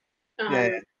helps.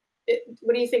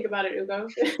 What do you think about it, Ugo?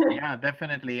 Yeah,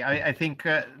 definitely. I think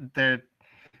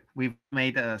we've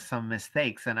made some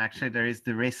mistakes, and actually there is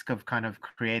the risk of kind of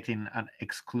creating an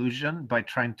exclusion by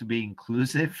trying to be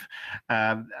inclusive,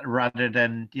 rather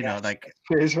than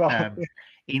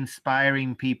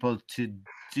inspiring people to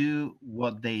do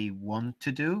what they want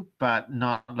to do, but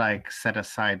not like set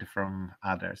aside from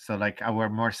others. So like our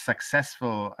more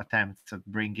successful attempts at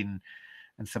bringing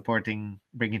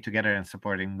together and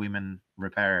supporting women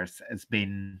repairers has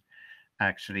been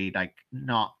actually like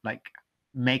not like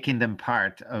making them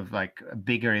part of like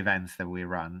bigger events that we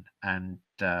run, and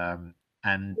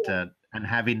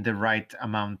having the right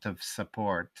amount of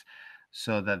support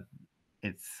so that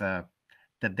it's that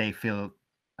they feel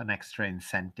an extra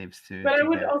incentives to. But I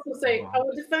would also say, I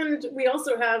would defend, we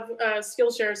also have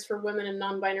skill shares for women and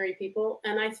non-binary people.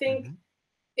 And I think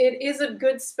it is a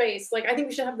good space. Like, I think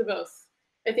we should have the both.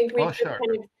 I think we should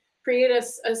kind of create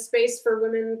a space for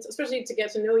women, especially to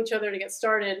get to know each other, to get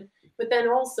started. But then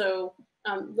also,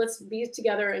 let's be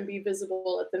together and be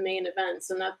visible at the main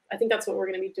events. And I think that's what we're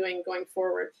going to be doing going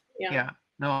forward.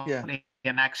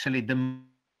 And actually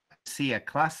see a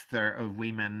cluster of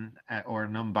women or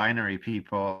non-binary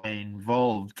people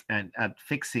involved and at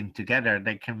fixing together,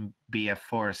 they can be a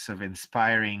force of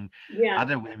inspiring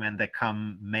other women that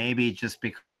come maybe just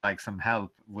because like some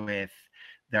help with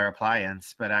their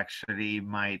appliance, but actually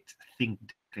might think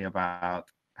deeply about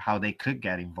how they could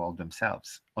get involved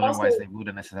themselves. Otherwise, they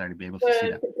wouldn't necessarily be able to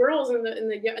see that. The girls and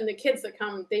the kids that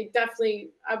come, they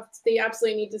absolutely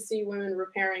need to see women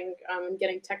repairing and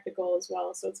getting technical as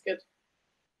well. So it's good.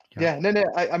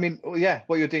 I mean,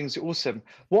 what you're doing is awesome.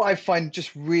 What I find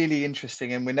just really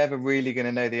interesting, and we're never really going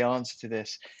to know the answer to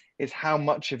this, is how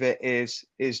much of it is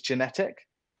genetic.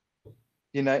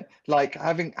 You know, like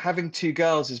having two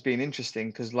girls has been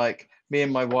interesting because like me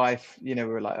and my wife, you know,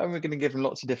 we were like, oh, we're going to give them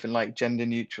lots of different like gender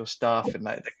neutral stuff, and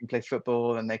like they can play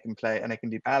football and they can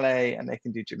do ballet and they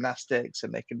can do gymnastics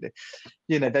and they can do,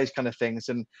 you know, those kind of things.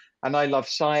 And I love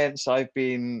science. I've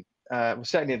been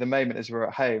certainly at the moment as we're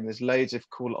at home, there's loads of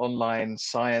cool online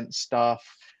science stuff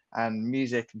and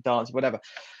music and dance, whatever.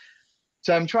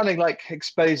 So I'm trying to like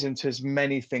expose them to as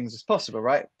many things as possible,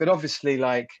 right? But obviously,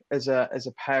 like as a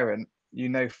parent, you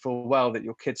know full well that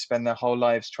your kids spend their whole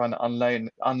lives trying to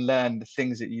unlearn the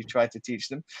things that you've tried to teach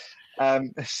them.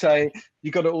 So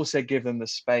you got to also give them the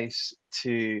space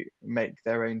to make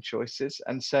their own choices.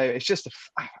 And so it's just,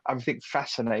 I think,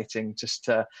 fascinating just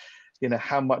to, you know,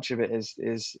 how much of it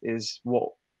is what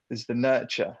is the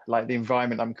nurture, like the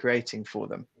environment I'm creating for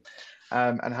them,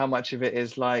 and how much of it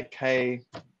is like, hey,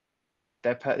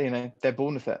 they're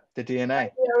born with it, the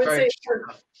DNA. I would say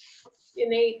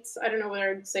innate, I don't know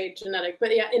whether I'd say genetic,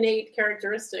 but innate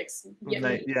characteristics.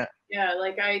 Like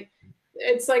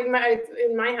it's like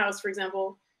in my house, for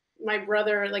example, my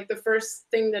brother, like the first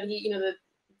thing that he, you know,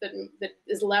 that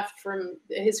is left from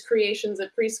his creations at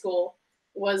preschool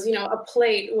was, you know, a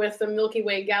plate with the Milky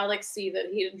Way galaxy that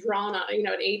he had drawn on, you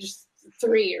know, at age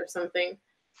 3 or something.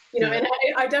 You know, and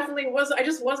I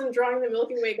just wasn't drawing the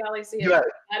Milky Way galaxy. Right.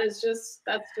 That's just.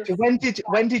 So when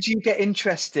did you get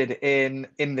interested in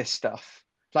this stuff?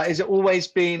 Like, has it always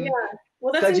been? Yeah.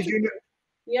 Well, that's interesting.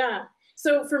 Yeah.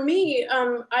 So for me,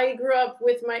 I grew up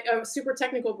with my super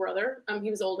technical brother. He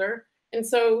was older, and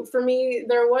so for me,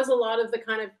 there was a lot of the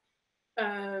kind of.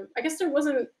 I guess there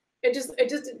wasn't. It just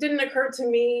didn't occur to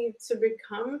me to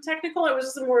become technical. I was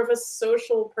just more of a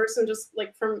social person, just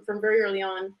like from very early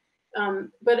on.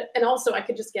 And also I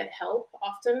could just get help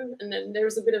often, and then there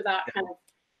was a bit of that kind of,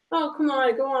 oh, come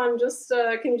on, go on, just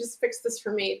can you just fix this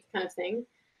for me kind of thing.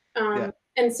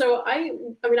 And so I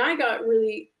mean I got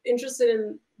really interested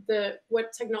in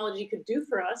what technology could do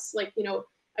for us. Like, you know,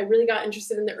 I really got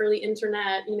interested in the early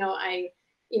internet. I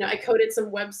coded some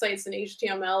websites in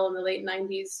HTML in the late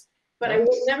 90s, but I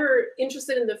was never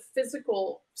interested in the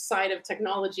physical side of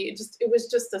technology. It was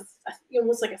just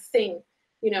almost like a thing,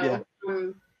 you know.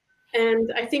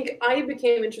 And I think I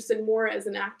became interested more as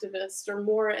an activist, or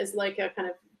more as like a kind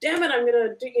of, damn it, I'm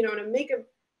gonna do, you know, to make a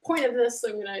point of this,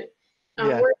 I'm gonna.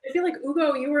 Where I feel like,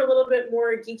 Ugo, you were a little bit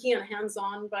more geeky and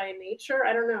hands-on by nature.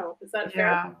 I don't know. Is that fair?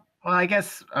 Yeah. Well, I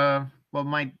guess.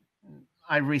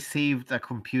 I received a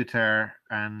computer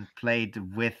and played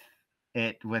with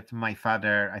it with my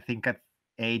father, I think at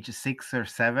age 6 or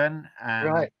 7,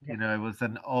 and you know, it was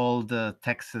an old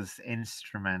Texas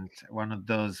Instrument, one of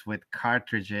those with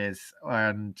cartridges,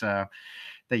 and that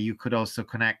you could also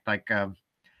connect like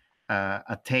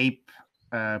a tape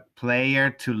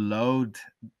player to load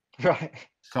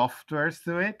softwares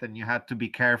to it, and you had to be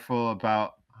careful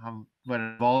about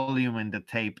what volume in the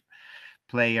tape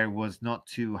player was not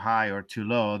too high or too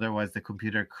low, otherwise the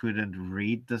computer couldn't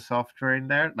read the software in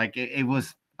there. Like it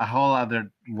was a whole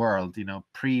other world, you know,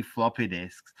 pre-floppy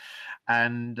disks.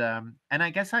 And I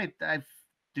guess I've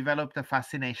developed a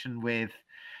fascination with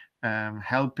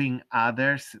helping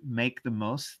others make the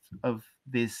most of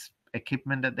this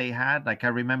equipment that they had. Like I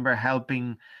remember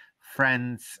helping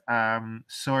friends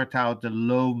sort out the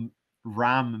low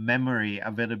RAM memory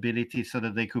availability so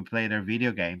that they could play their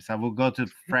video games. I would go to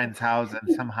friend's house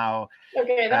and somehow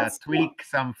Okay, that's tweak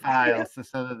some files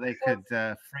so that they could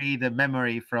free the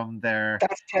memory from their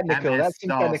That's technical. That's some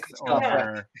MS-DOS technical stuff, Yeah.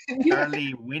 right? or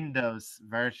early Windows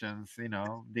versions, you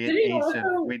know, the Didn't you ancient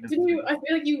also? Windows. Didn't you? I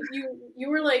feel like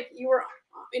you were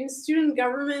in student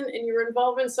government and you were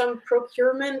involved in some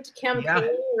procurement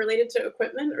campaign related to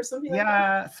equipment or something like that.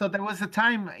 Yeah, so there was a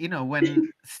time, you know, when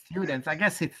students, I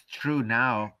guess it's true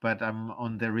now, but I'm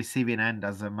on the receiving end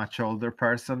as a much older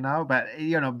person now. But,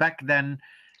 you know, back then,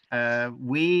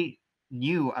 we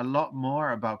knew a lot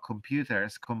more about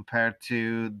computers compared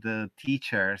to the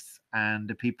teachers and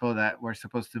the people that were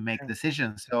supposed to make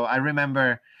decisions. So I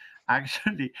remember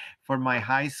actually for my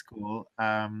high school,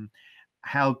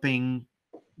 helping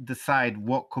decide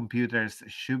what computers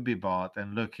should be bought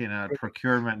and looking at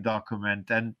procurement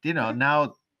document. And you know,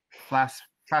 now fast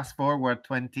forward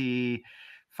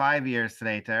 25 years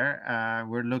later,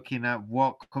 we're looking at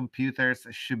what computers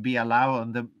should be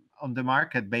allowed on the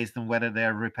market based on whether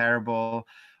they're repairable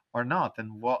or not,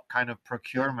 and what kind of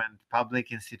procurement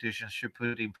public institutions should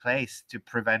put in place to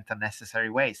prevent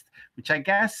unnecessary waste, which I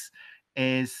guess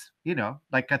is, you know,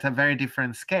 like at a very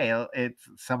different scale, it's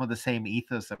some of the same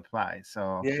ethos apply.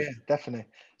 So Yeah, definitely.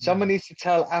 Someone needs to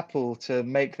tell Apple to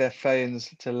make their phones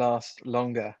to last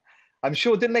longer. I'm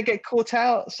sure, didn't they get caught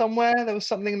out somewhere? There was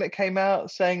something that came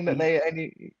out saying that they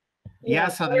only.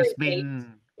 so there's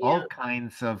been all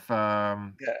kinds of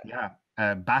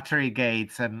battery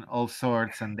gates and all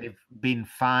sorts, and they've been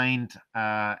fined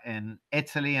in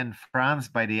Italy and France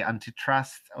by the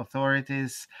antitrust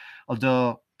authorities,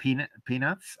 although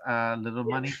peanuts, little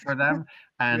money for them,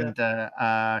 and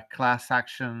class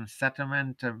action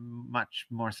settlement much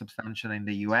more substantial in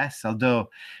the US, although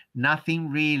nothing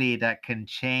really that can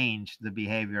change the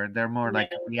behavior. They're more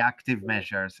like reactive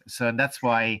measures. So and that's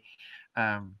why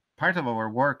part of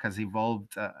our work has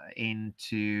evolved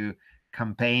into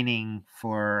campaigning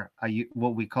for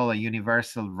what we call a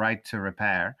universal right to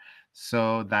repair,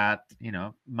 so that, you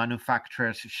know,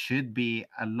 manufacturers should be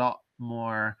a lot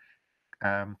more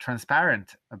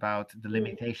transparent about the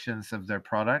limitations of their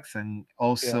products, and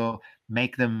also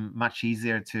make them much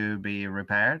easier to be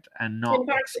repaired and not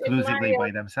exclusively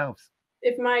by themselves.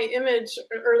 If my image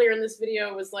earlier in this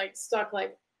video was like stuck,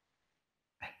 like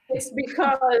it's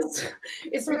because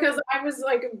I was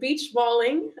like beach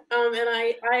balling,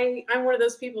 and I'm one of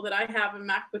those people that I have a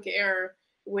MacBook Air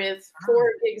with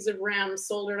 4 gigs of RAM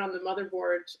soldered on the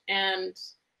motherboard, and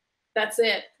that's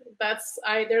it.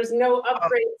 There's no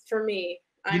upgrades for me.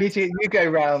 You need to go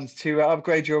round to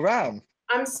upgrade your RAM.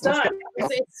 I'm stuck.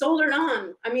 It's soldered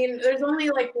on. I mean, there's only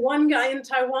like one guy in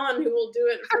Taiwan who will do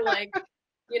it for like,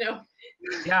 you know.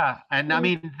 Yeah, and I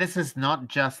mean, this is not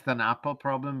just an Apple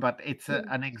problem, but it's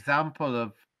an example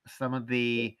of some of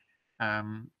the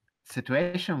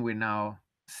situation we're now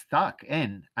stuck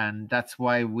in, and that's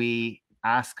why we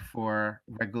ask for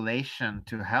regulation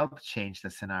to help change the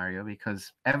scenario,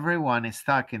 because everyone is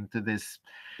stuck into this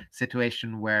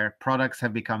situation where products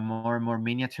have become more and more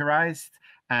miniaturized,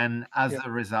 and as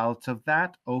a result of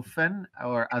that, often,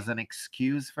 or as an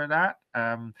excuse for that,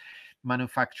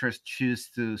 manufacturers choose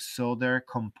to solder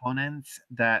components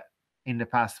that in the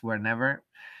past were never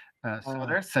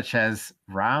soldered, such as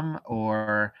RAM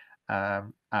or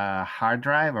a hard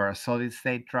drive or a solid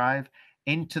state drive,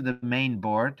 into the main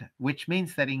board, which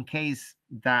means that in case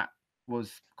that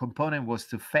component was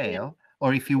to fail,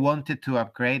 or if you wanted to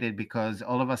upgrade it because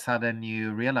all of a sudden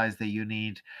you realize that you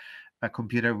need a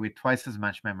computer with twice as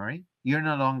much memory, you're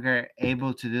no longer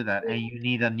able to do that, and you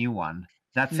need a new one.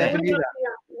 That's Never it. knew that.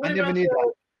 What about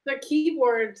the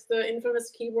keyboard, the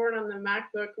infamous keyboard on the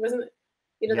MacBook? Wasn't it,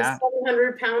 you know, the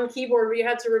 700-pound keyboard where you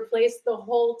had to replace the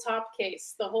whole top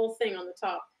case, the whole thing on the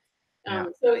top?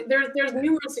 So there's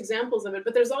numerous examples of it,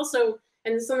 but there's also,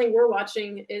 and this is something we're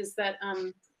watching, is that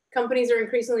companies are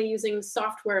increasingly using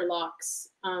software locks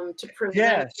to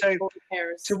prevent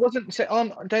repairs. So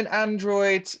don't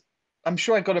Android? I'm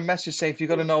sure I got a message saying if you've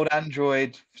got an old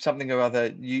Android something or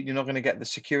other, you're not going to get the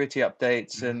security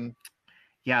updates and.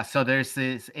 Yeah, so there's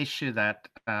this issue that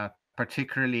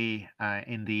particularly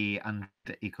in the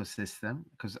Android ecosystem,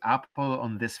 because Apple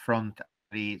on this front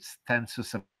tends to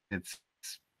support its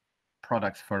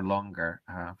products for longer,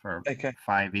 for Okay.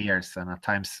 5 years, and at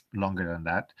times longer than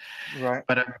that. Right.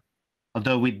 But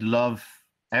although we'd love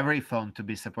every phone to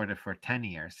be supported for 10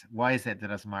 years, why is it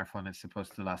that a smartphone is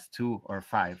supposed to last 2 or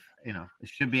 5? You know, it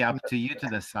should be up to you to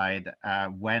decide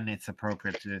when it's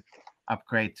appropriate to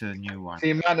upgrade to a new one.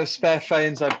 The amount of spare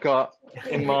phones I've got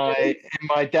in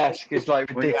my desk is like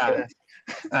ridiculous.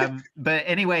 But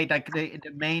anyway, like the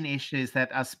main issue is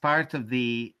that as part of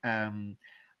the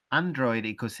Android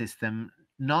ecosystem,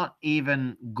 not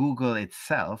even Google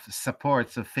itself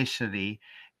supports officially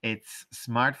its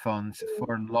smartphones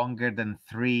for longer than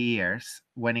 3 years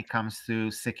when it comes to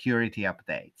security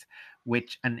updates,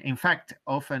 and in fact,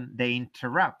 often they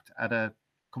interrupt at a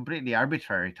completely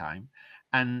arbitrary time.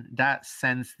 And that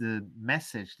sends the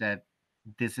message that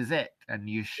this is it, and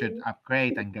you should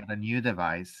upgrade and get a new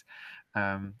device.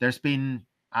 There's been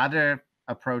other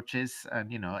approaches,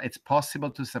 and it's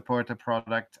possible to support a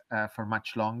product for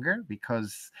much longer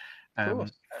because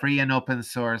free and open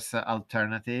source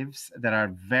alternatives that are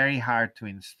very hard to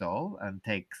install and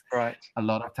takes a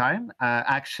lot of time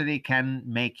actually can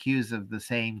make use of the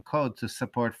same code to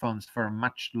support phones for a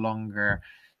much longer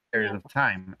period of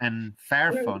time. And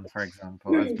Fairphone, for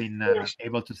example, has been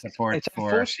able to support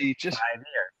for 5 years.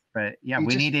 But yeah,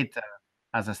 we need it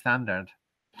as a standard.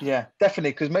 Yeah,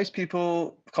 definitely, because most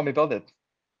people can't be bothered.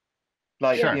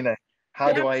 Like,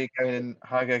 how do I go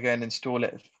and install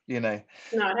it? No, it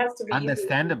has to be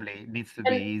understandably easy. It needs to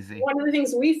be easy. One of the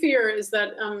things we fear is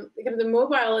that the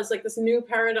mobile is like this new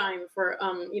paradigm for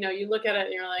you look at it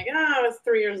and you're like, it's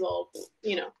 3 years old,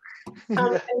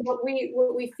 and what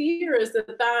we fear is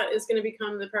that is going to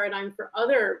become the paradigm for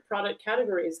other product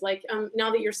categories. Like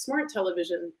now that your smart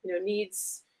television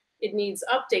needs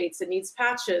updates, it needs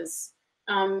patches.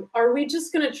 Are we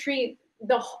just going to treat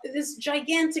this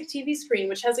gigantic TV screen,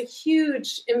 which has a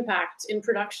huge impact in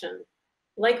production,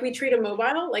 like we treat a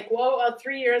mobile? Like, whoa,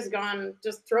 3 years gone,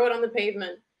 just throw it on the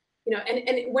pavement,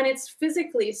 and when it's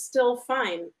physically still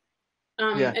fine.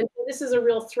 And this is a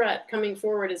real threat coming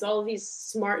forward, is all of these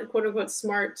smart, quote unquote,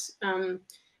 smart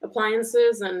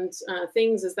appliances and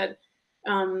things, is that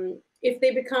if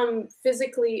they become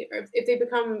physically, or if they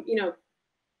become,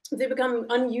 if they become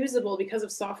unusable because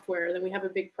of software, then we have a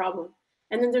big problem.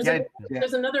 And then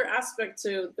there's another aspect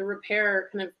to the repair,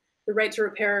 kind of the right to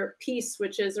repair piece,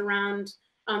 which is around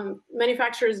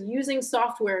manufacturers using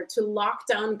software to lock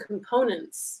down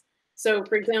components. So,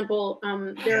 for example,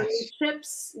 there are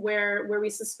chips where we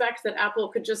suspect that Apple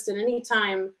could just at any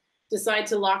time decide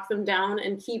to lock them down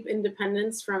and keep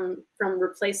independence from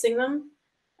replacing them.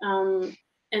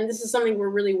 And this is something we're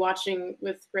really watching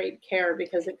with great care,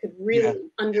 because it could really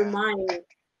undermine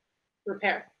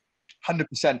repair.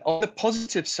 100%. On the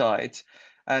positive side,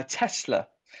 Tesla.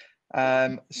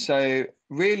 So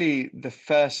really the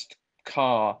first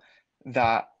car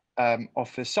that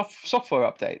offers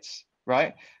software updates,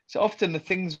 right? So often the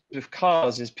things with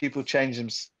cars is people change them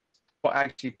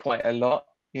quite a lot,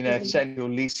 certainly your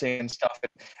leasing and stuff.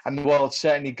 And the world's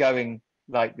certainly going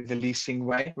like the leasing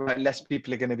way, right? Less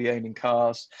people are going to be owning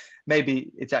cars.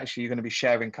 Maybe it's actually you're going to be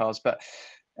sharing cars, but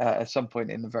at some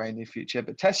point in the very near future.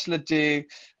 But Tesla do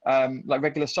like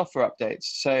regular software updates.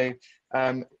 So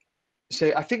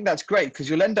I think that's great, because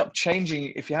you'll end up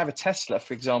changing, if you have a Tesla,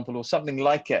 for example, or something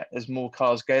like it, as more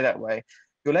cars go that way,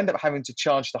 you'll end up having to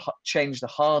change the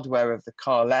hardware of the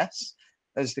car less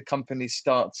as the companies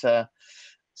start to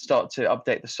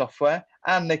update the software.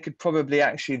 And they could probably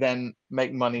actually then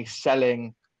make money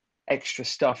selling extra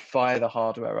stuff via the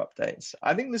hardware updates.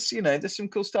 I think there's some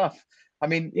cool stuff. I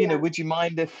mean, would you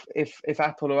mind if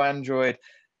Apple or Android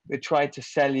would try to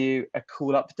sell you a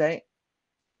cool update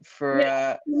for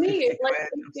me? Like,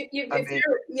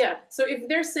 so if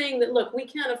they're saying that, look, we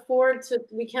can't afford to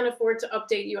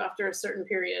update you after a certain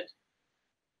period,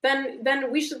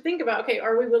 then we should think about, okay,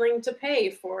 are we willing to pay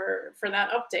for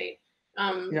that update?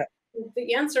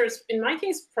 The answer is, in my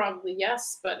case, probably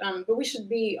yes, but we should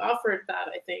be offered that,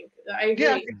 I think. I agree.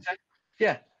 Yeah, I think so.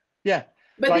 Yeah.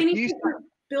 But like, they need to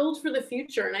build for the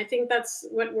future, and I think that's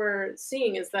what we're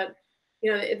seeing, is that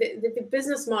the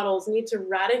business models need to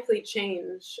radically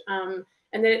change, and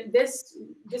that this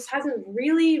hasn't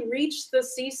really reached the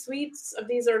C-suites of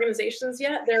these organizations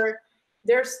yet.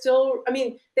 They're still, I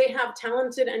mean, they have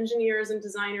talented engineers and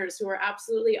designers who are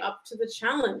absolutely up to the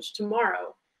challenge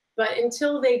tomorrow. But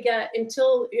until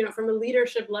from a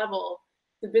leadership level,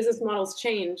 the business models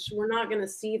change, we're not going to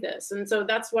see this. And so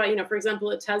that's why, for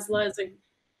example, Tesla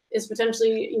is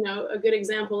potentially, a good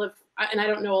example of, and I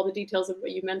don't know all the details of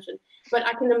what you mentioned, but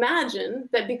I can imagine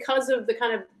that because of the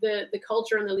kind of the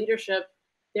culture and the leadership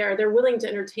they're willing to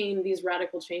entertain these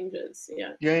radical changes.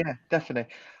 Yeah. Yeah,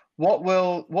 definitely.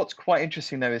 What's quite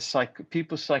interesting though is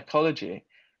people's psychology,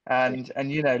 and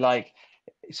you know, like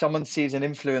someone sees an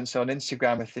influencer on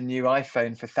Instagram with the new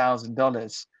iPhone for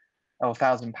 $1,000 or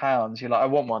 £1,000, you're like, I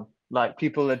want one. Like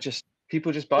people just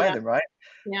buy them, right?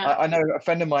 Yeah. I know a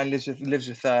friend of mine lives with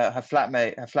her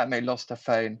flatmate. Her flatmate lost her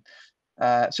phone.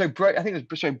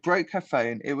 Broke her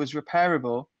phone. It was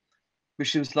repairable, but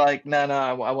she was like, no,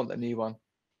 I want the new one.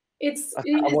 It's like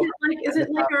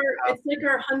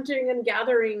our hunting and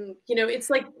gathering, you know, it's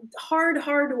like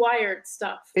hardwired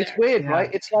stuff there. It's weird,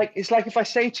 right? It's like if I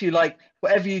say to you, like,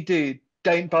 whatever you do,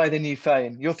 don't buy the new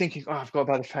phone. You're thinking, oh, I've got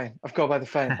to buy the phone. I've got to buy the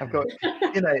phone. I've got,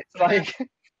 you know, it's like.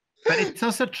 But it's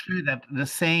also true that the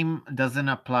same doesn't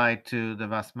apply to the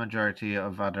vast majority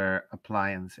of other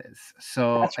appliances.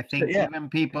 So I think even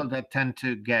people that tend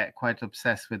to get quite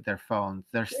obsessed with their phones,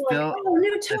 they're still like, oh,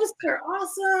 new toaster,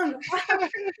 awesome.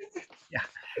 Yeah,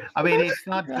 I mean, it's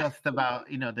not just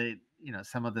about, you know,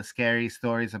 some of the scary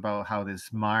stories about how the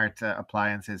smart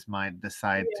appliances might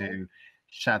decide to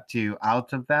shut you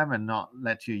out of them and not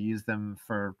let you use them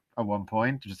for at one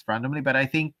point just randomly. But I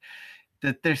think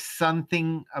that there's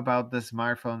something about the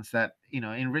smartphones that, you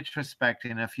know, in retrospect,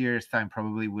 in a few years' time,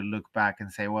 probably we'll look back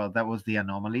and say, well, that was the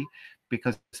anomaly,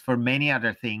 because for many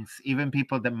other things, even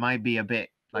people that might be a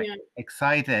bit like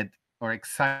excited or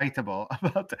excitable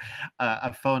about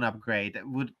a phone upgrade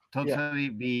would totally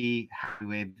be happy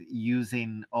with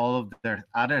using all of their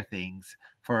other things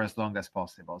for as long as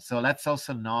possible. So let's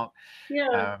also not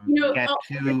get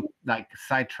too like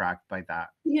sidetracked by that.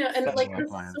 Yeah, and like the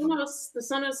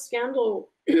Sonos scandal,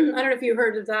 I don't know if you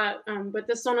heard of that, but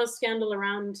the Sonos scandal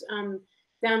around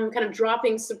them kind of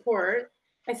dropping support,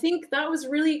 I think that was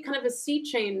really kind of a sea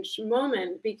change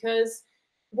moment, because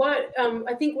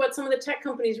I think what some of the tech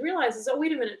companies realize is, oh,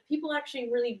 wait a minute, people actually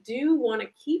really do want to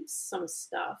keep some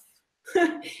stuff.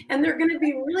 And they're going to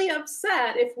be really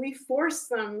upset if we force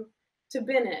them to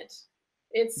bin it.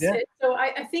 So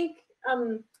I think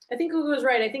Hugo was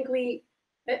right. I think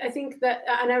that,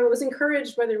 and I was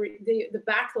encouraged by the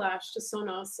backlash to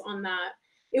Sonos on that.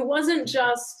 It wasn't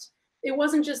just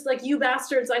like, you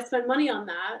bastards, I spent money on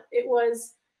that. It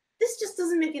was, this just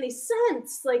doesn't make any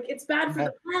sense. Like, it's bad for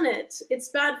the planet. It's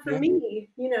bad for me,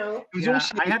 you know.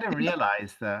 I hadn't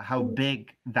realized how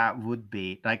big that would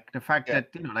be. Like the fact that,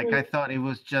 you know, like I thought it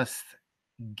was just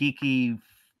geeky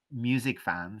music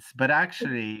fans, but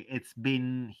actually it's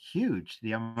been huge.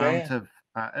 The amount of,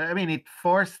 I mean, it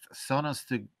forced Sonos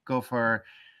to go for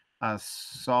a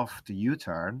soft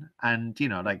U-turn, and, you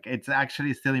know, like it's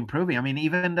actually still improving. I mean,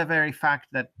 even the very fact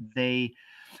that they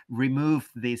removed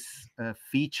this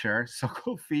feature,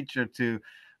 so-called feature, to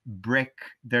brick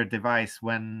their device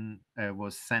when it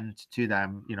was sent to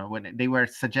them, you know, when they were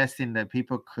suggesting that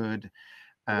people could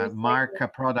mark a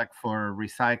product for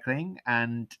recycling,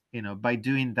 and, you know, by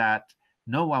doing that,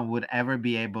 no one would ever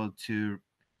be able to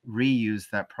reuse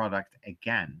that product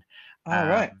again.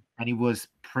 Right. And it was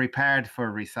prepared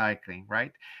for recycling,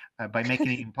 right? By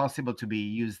making it impossible to be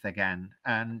used again.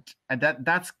 And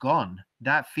that's gone.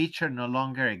 That feature no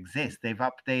longer exists. They've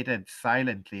updated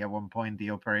silently at one point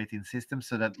the operating system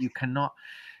so that you cannot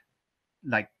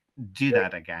like do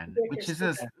that again, which is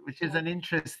an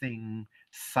interesting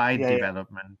side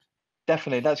development.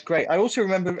 Definitely, that's great. I also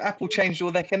remember Apple changed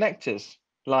all their connectors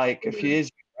like a few years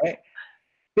ago, right?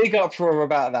 Big uproar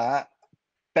about that,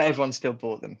 but everyone still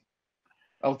bought them.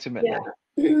 Ultimately,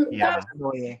 that's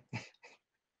annoying.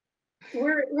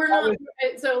 We're not,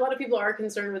 so a lot of people are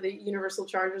concerned with the universal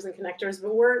chargers and connectors,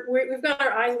 but we've got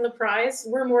our eyes on the prize.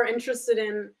 We're more interested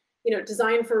in, you know,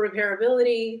 design for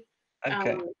repairability.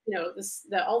 You know,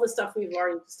 all the stuff we've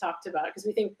already just talked about, because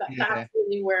we think that that's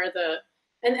really where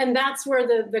and that's where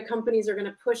the companies are going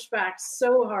to push back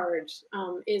so hard,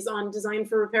 is on design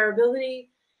for repairability,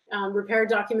 repair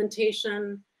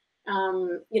documentation,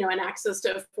 you know, and access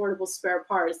to affordable spare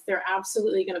parts. They're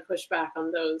absolutely going to push back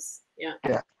on those. Yeah.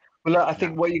 Well, look, I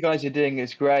think what you guys are doing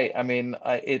is great. I mean,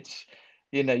 it's,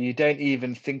 you know, you don't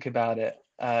even think about it.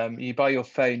 You buy your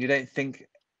phone, you don't think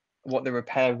what the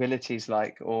repairability is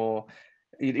like, or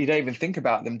you don't even think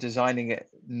about them designing it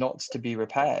not to be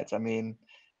repaired. I mean,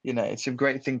 you know, it's a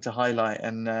great thing to highlight,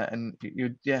 and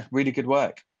you, really good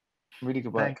work. Really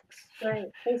good work. Great.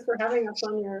 Thanks for having us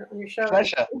on your show.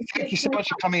 Pleasure. Thank you so much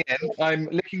for coming in. I'm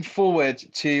looking forward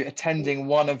to attending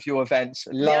one of your events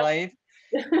live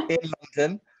in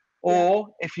London, or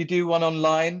if you do one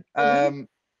online,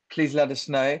 please let us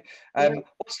know.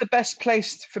 What's the best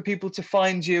place for people to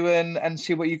find you and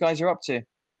see what you guys are up to?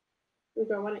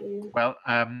 Hugo, why don't you? Well,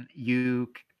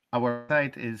 our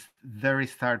website is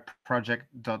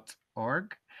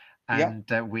therestartproject.org,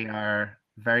 and we are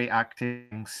very active,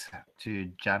 thanks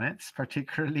to Janet's,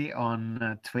 particularly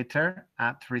on Twitter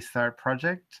at Restart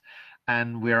Project,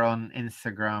 and we're on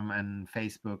Instagram and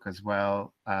Facebook as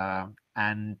well.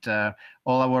 And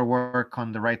all our work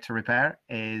on the Right to Repair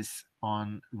is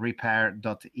on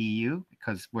repair.eu,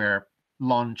 because we're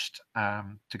launched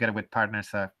together with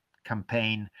partners a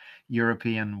campaign,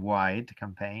 European-wide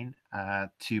campaign,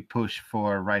 to push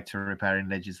for right to repair in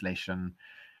legislation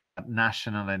at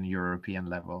national and European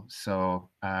level. So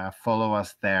follow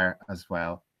us there as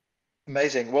well.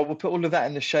 Amazing. Well, we'll put all of that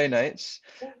in the show notes.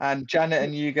 And Janet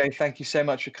and Hugo, thank you so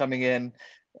much for coming in.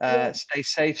 Stay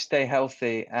safe, stay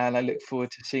healthy, and I look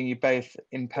forward to seeing you both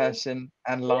in person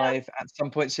and live at some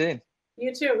point soon.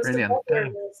 You too. It was Brilliant.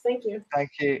 Thank you. Thank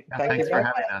you. Thanks for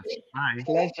having us. Bye.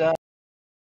 Pleasure.